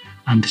wife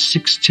and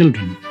 6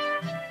 children,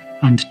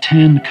 and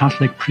 10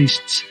 Catholic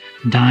priests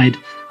died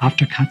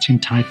after catching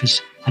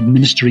typhus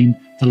administering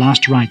the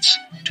last rites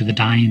to the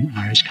dying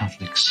Irish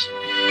Catholics.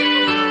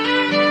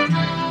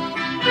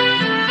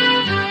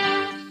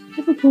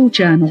 Liverpool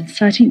Journal,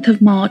 13th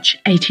of March,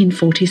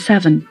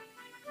 1847.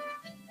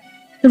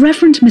 The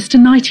Reverend Mr.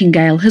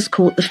 Nightingale has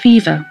caught the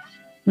fever,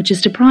 which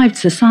has deprived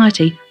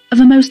society of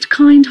a most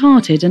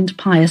kind-hearted and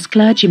pious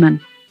clergyman.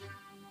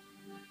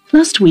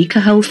 Last week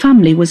a whole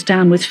family was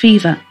down with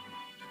fever.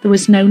 There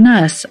was no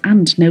nurse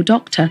and no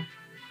doctor.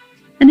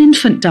 An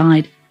infant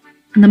died,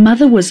 and the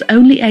mother was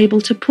only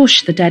able to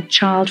push the dead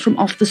child from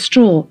off the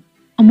straw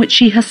on which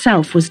she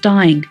herself was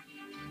dying.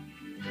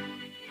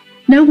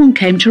 No one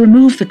came to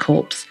remove the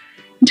corpse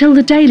until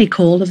the daily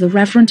call of the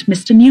Reverend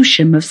Mr.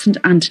 Newsham of St.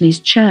 Anthony's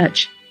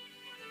Church.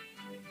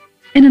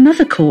 In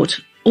another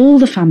court, all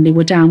the family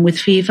were down with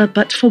fever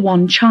but for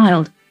one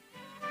child,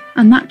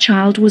 and that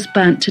child was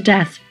burnt to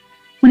death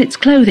when its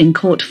clothing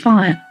caught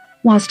fire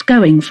whilst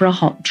going for a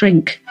hot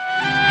drink.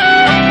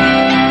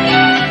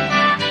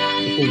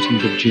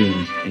 14th of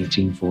June,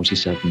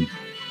 1847.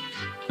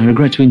 I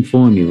regret to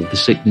inform you of the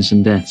sickness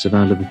and deaths of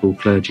our Liverpool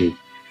clergy.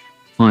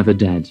 5 are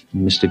dead,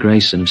 and Mr.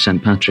 Grayson of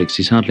St. Patrick's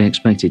is hardly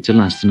expected to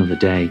last another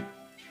day.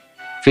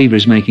 Fever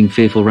is making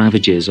fearful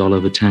ravages all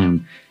over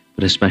town,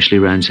 but especially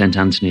around St.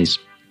 Anthony's.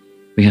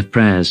 We have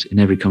prayers in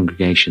every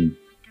congregation.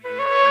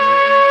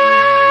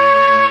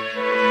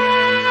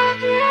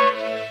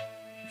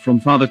 From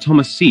Father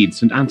Thomas Seed,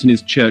 St.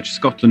 Anthony's Church,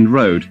 Scotland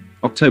Road,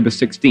 October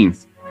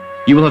 16th.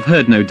 You will have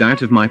heard, no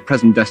doubt, of my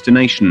present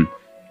destination.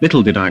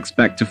 Little did I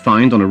expect to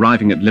find on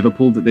arriving at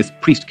Liverpool that this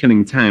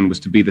priest-killing town was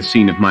to be the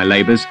scene of my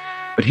labours,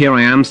 but here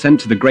I am, sent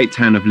to the great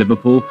town of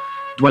Liverpool,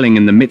 dwelling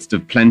in the midst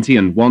of plenty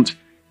and want,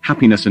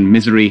 happiness and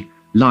misery,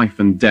 life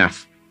and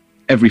death.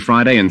 Every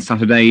Friday and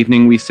Saturday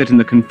evening we sit in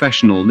the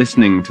confessional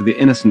listening to the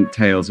innocent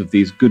tales of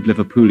these good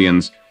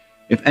Liverpoolians.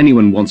 If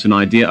anyone wants an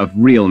idea of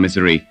real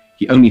misery,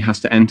 he only has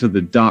to enter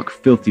the dark,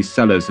 filthy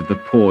cellars of the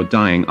poor,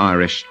 dying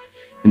Irish.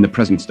 In the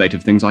present state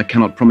of things, I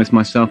cannot promise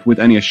myself with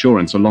any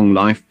assurance a long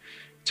life.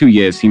 2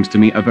 years seems to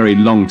me a very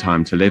long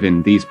time to live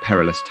in these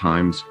perilous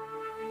times.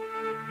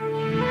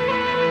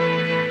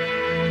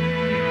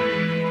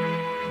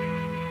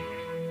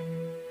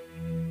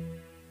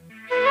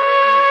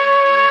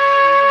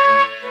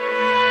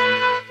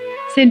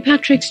 St.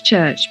 Patrick's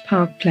Church,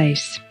 Park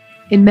Place,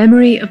 in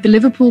memory of the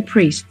Liverpool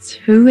priests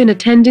who, in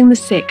attending the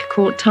sick,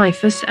 caught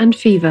typhus and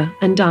fever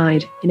and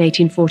died in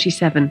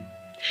 1847.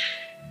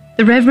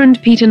 The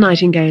Reverend Peter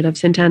Nightingale of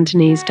St.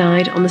 Anthony's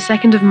died on the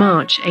 2nd of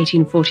March,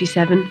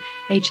 1847,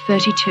 aged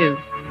 32.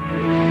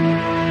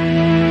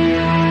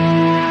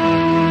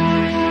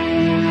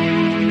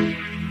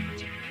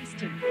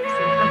 St.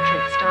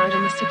 Patrick's died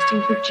on the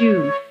 16th of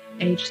June,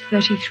 aged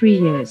 33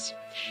 years.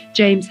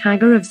 James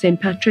Hagger of St.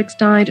 Patrick's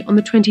died on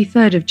the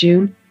 23rd of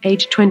June,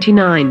 aged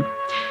 29.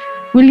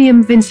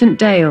 William Vincent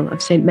Dale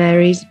of St.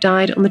 Mary's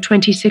died on the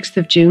 26th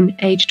of June,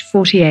 aged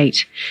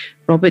 48.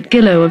 Robert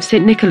Gillow of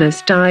St.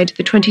 Nicholas died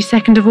the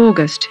 22nd of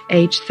August,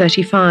 aged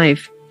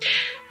 35.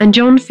 And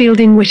John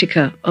Fielding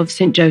Whitaker of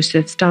St.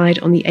 Joseph's died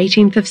on the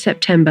 18th of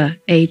September,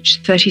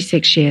 aged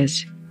 36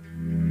 years.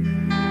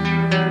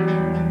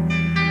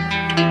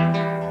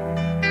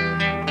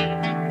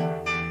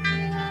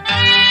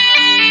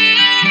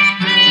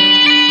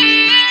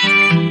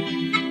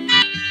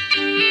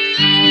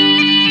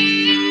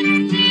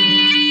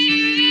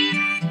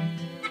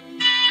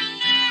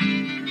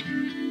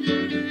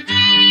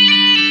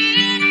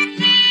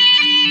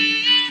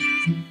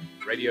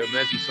 Radio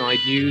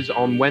Merseyside News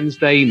on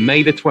Wednesday,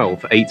 May the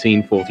 12th,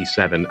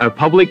 1847. A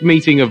public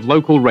meeting of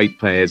local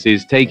ratepayers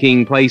is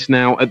taking place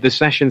now at the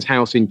Sessions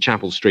House in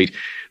Chapel Street.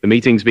 The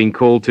meeting's been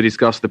called to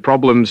discuss the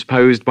problems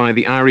posed by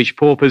the Irish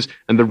paupers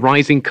and the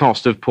rising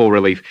cost of poor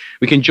relief.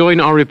 We can join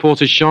our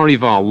reporter Shari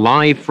Val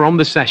live from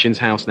the Sessions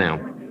House now.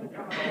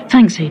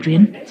 Thanks,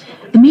 Adrian.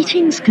 The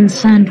meeting's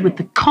concerned with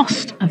the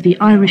cost of the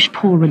Irish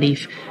poor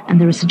relief,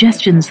 and there are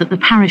suggestions that the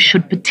parish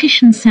should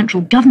petition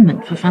central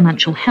government for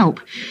financial help.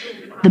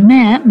 The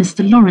Mayor,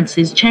 Mr. Lawrence,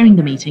 is chairing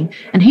the meeting,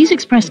 and he's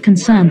expressed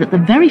concern that the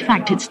very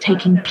fact it's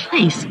taking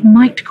place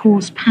might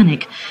cause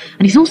panic.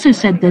 And he's also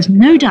said there's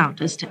no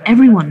doubt as to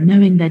everyone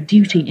knowing their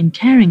duty in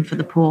caring for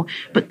the poor,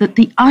 but that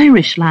the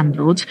Irish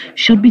landlords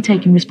should be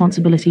taking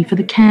responsibility for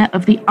the care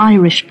of the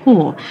Irish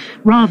poor,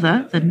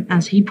 rather than,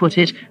 as he put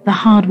it, the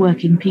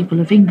hard-working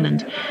people of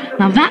England.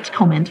 Now, that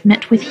comment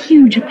met with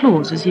huge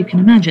applause, as you can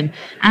imagine,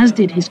 as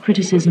did his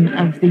criticism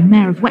of the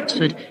Mayor of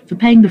Wexford for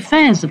paying the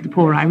fares of the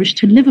poor Irish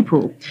to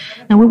Liverpool.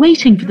 Now, we're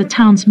waiting for the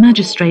town's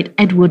magistrate,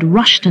 Edward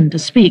Rushton, to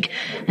speak,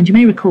 and you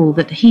may recall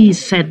that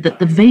he's said that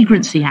the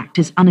Vagrancy Act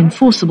is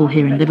unenforceable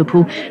here in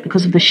Liverpool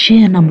because of the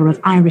sheer number of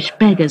Irish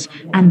beggars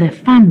and their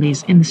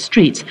families in the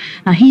streets.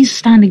 Now, he's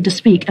standing to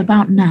speak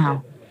about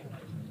now.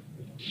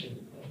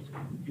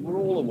 We're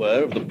all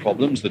aware of the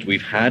problems that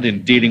we've had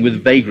in dealing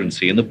with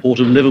vagrancy in the port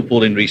of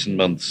Liverpool in recent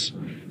months.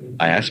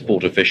 I asked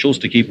port officials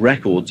to keep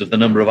records of the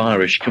number of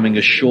Irish coming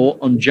ashore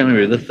on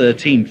January the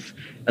 13th,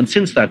 and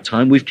since that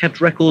time we've kept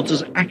records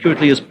as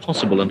accurately as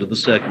possible under the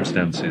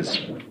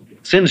circumstances.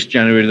 Since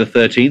January the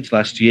 13th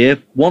last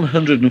year,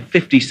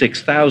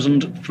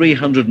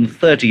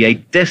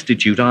 156,338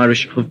 destitute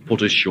Irish have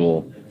put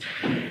ashore.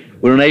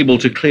 We're unable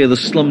to clear the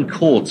slum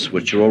courts,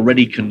 which are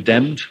already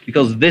condemned,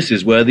 because this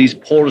is where these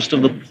poorest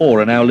of the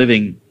poor are now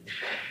living.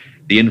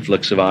 The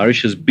influx of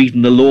Irish has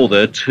beaten the law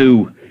there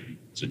too.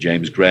 Sir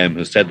James Graham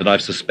has said that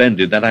I've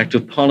suspended that Act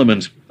of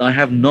Parliament. I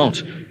have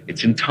not.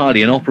 It's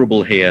entirely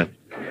inoperable here.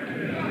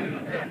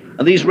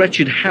 And these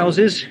wretched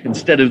houses,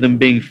 instead of them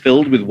being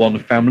filled with one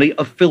family,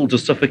 are filled to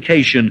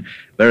suffocation,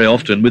 very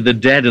often with the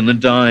dead and the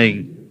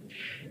dying.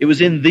 It was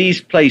in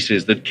these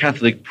places that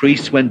Catholic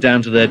priests went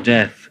down to their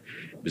death.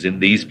 It was in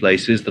these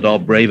places that our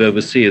brave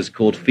overseers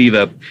caught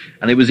fever.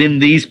 And it was in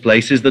these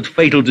places that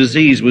fatal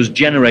disease was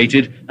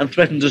generated and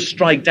threatened to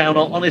strike down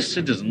our honest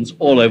citizens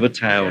all over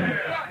town.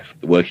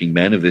 The working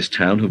men of this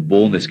town have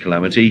borne this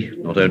calamity,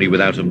 not only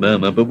without a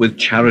murmur, but with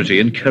charity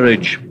and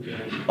courage.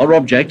 Our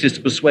object is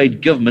to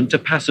persuade government to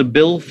pass a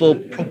bill for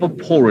proper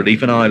poor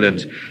relief in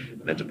Ireland,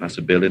 and then to pass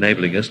a bill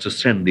enabling us to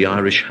send the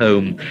Irish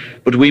home.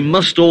 But we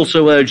must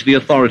also urge the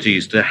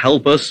authorities to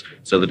help us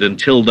so that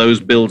until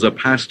those bills are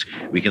passed,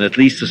 we can at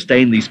least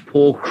sustain these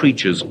poor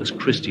creatures as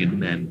Christian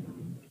men.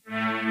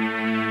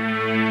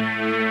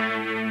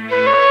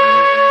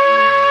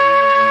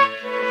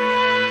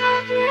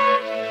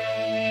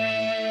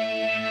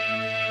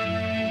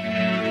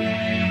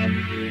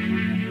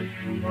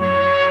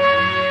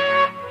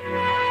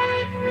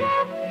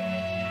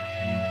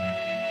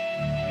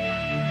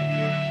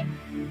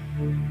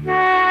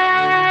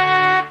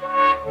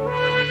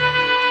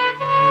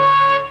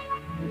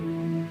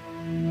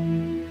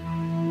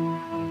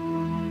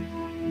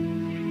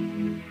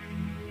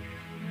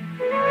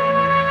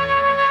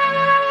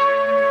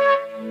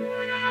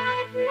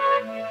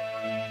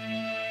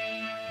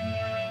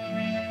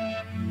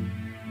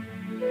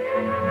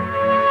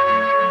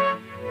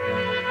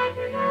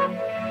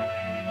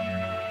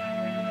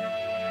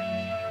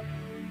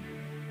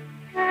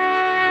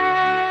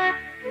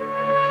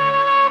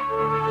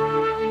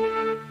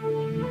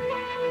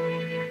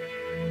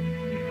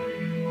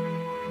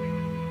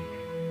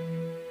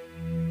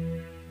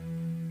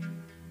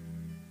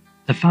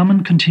 The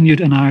famine continued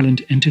in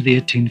Ireland into the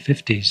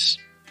 1850s,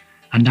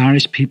 and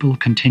Irish people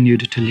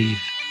continued to leave.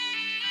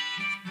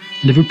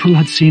 Liverpool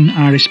had seen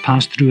Irish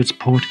pass through its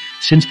port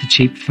since the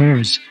cheap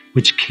fares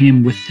which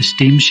came with the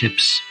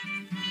steamships.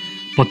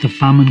 But the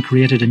famine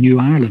created a new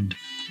Ireland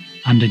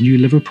and a new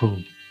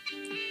Liverpool.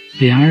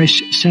 The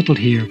Irish settled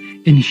here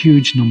in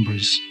huge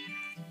numbers.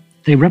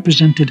 They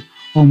represented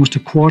almost a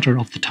quarter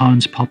of the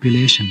town's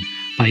population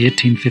by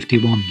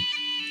 1851.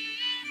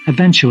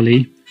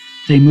 Eventually,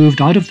 they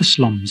moved out of the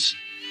slums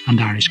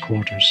and Irish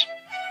quarters.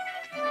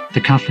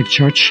 The Catholic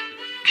Church,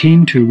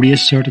 keen to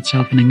reassert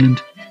itself in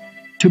England,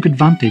 took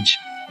advantage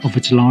of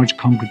its large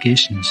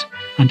congregations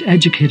and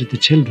educated the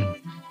children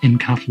in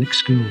Catholic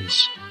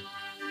schools.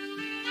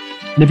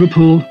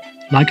 Liverpool,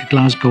 like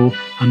Glasgow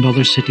and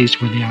other cities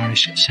where the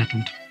Irish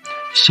settled,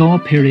 saw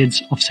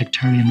periods of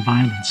sectarian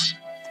violence,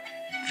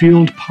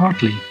 fueled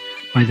partly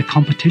by the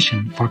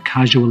competition for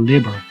casual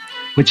labour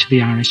which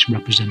the Irish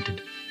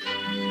represented.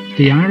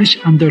 The Irish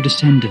and their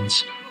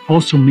descendants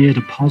also made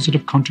a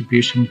positive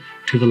contribution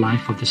to the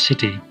life of the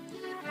city,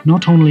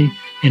 not only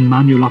in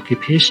manual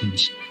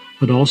occupations,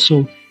 but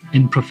also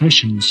in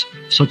professions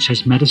such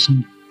as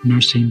medicine,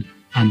 nursing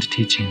and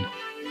teaching.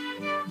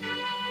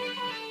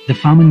 The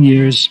famine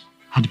years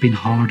had been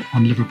hard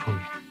on Liverpool.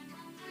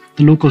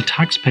 The local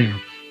taxpayer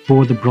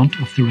bore the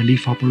brunt of the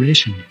relief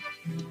operation.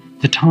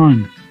 The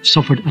town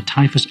suffered a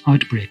typhus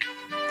outbreak,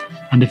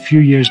 and a few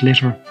years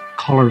later,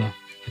 cholera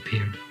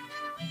appeared.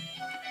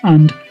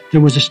 And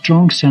there was a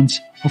strong sense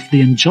of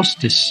the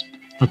injustice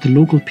that the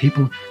local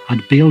people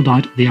had bailed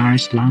out the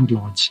Irish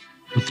landlords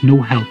with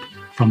no help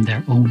from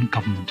their own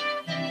government.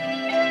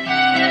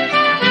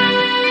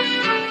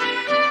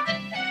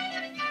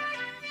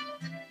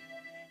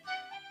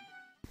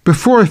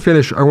 Before I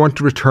finish, I want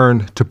to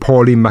return to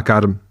Pauline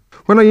McAdam.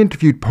 When I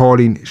interviewed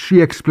Pauline,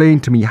 she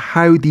explained to me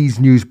how these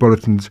news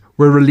bulletins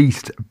were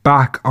released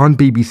back on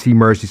BBC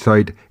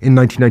Merseyside in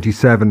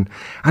 1997,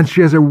 and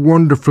she has a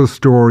wonderful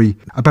story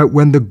about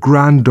when the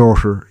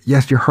granddaughter,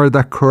 yes, you heard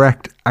that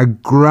correct, a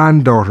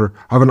granddaughter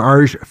of an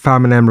Irish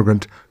famine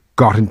emigrant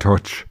got in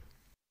touch.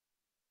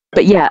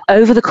 But yeah,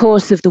 over the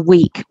course of the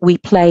week, we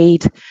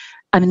played,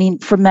 I mean,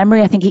 from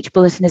memory, I think each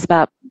bulletin is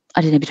about,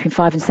 I don't know, between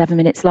 5 and 7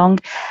 minutes long.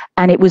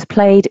 And it was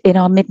played in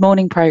our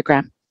mid-morning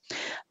programme.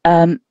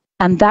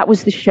 And that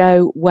was the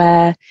show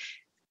where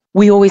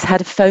we always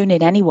had a phone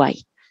in anyway.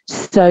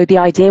 So the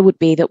idea would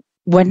be that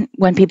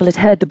when people had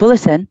heard the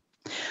bulletin,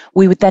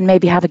 we would then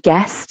maybe have a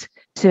guest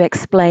to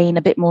explain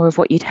a bit more of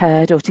what you'd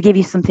heard or to give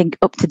you something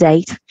up to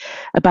date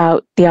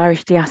about the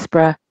Irish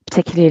diaspora,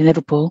 particularly in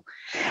Liverpool.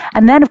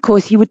 And then, of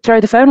course, you would throw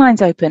the phone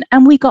lines open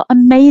and we got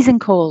amazing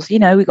calls. You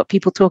know, we got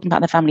people talking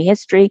about their family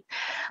history.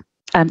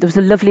 There was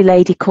a lovely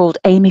lady called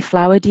Amy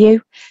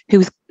Flowerdew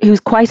who was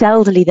quite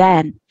elderly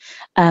then.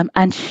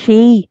 And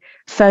she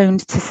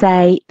phoned to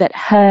say that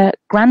her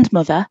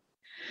grandmother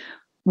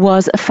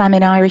was a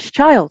famine Irish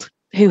child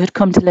who had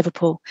come to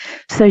Liverpool.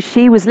 So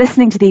she was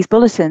listening to these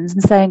bulletins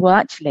and saying, well,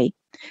 actually,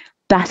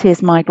 that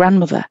is my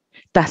grandmother.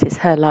 That is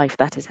her life.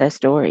 That is her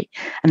story.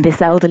 And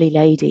this elderly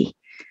lady,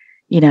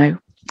 you know,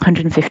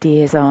 150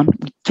 years on,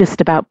 just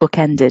about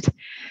bookended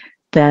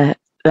that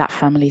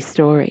family's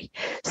story.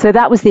 So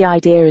that was the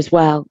idea as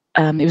well.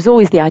 It was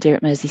always the idea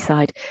at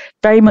Merseyside.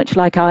 Very much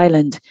like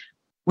Ireland,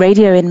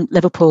 radio in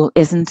Liverpool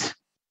isn't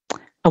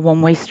a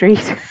one-way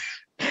street.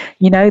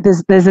 You know,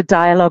 there's a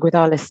dialogue with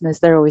our listeners.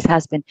 There always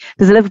has been.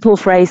 There's a Liverpool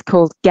phrase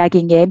called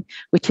gagging in,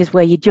 which is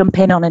where you jump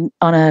in on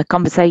a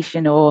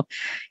conversation or,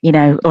 you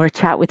know, or a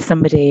chat with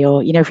somebody,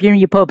 or, you know, if you're in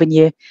your pub and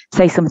you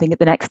say something at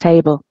the next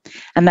table,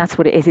 and that's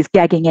what it is. It's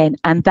gagging in,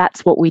 and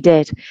that's what we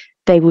did.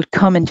 They would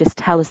come and just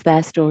tell us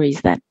their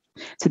stories then.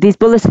 So these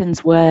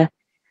bulletins were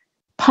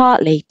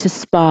partly to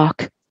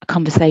spark a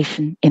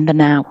conversation in the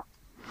now.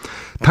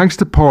 Thanks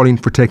to Pauline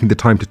for taking the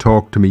time to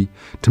talk to me,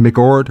 to Mick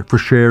Ord for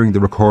sharing the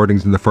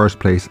recordings in the first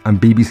place, and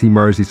BBC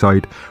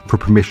Merseyside for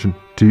permission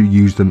to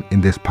use them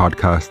in this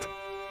podcast.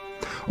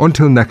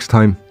 Until next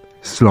time,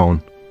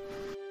 Slán.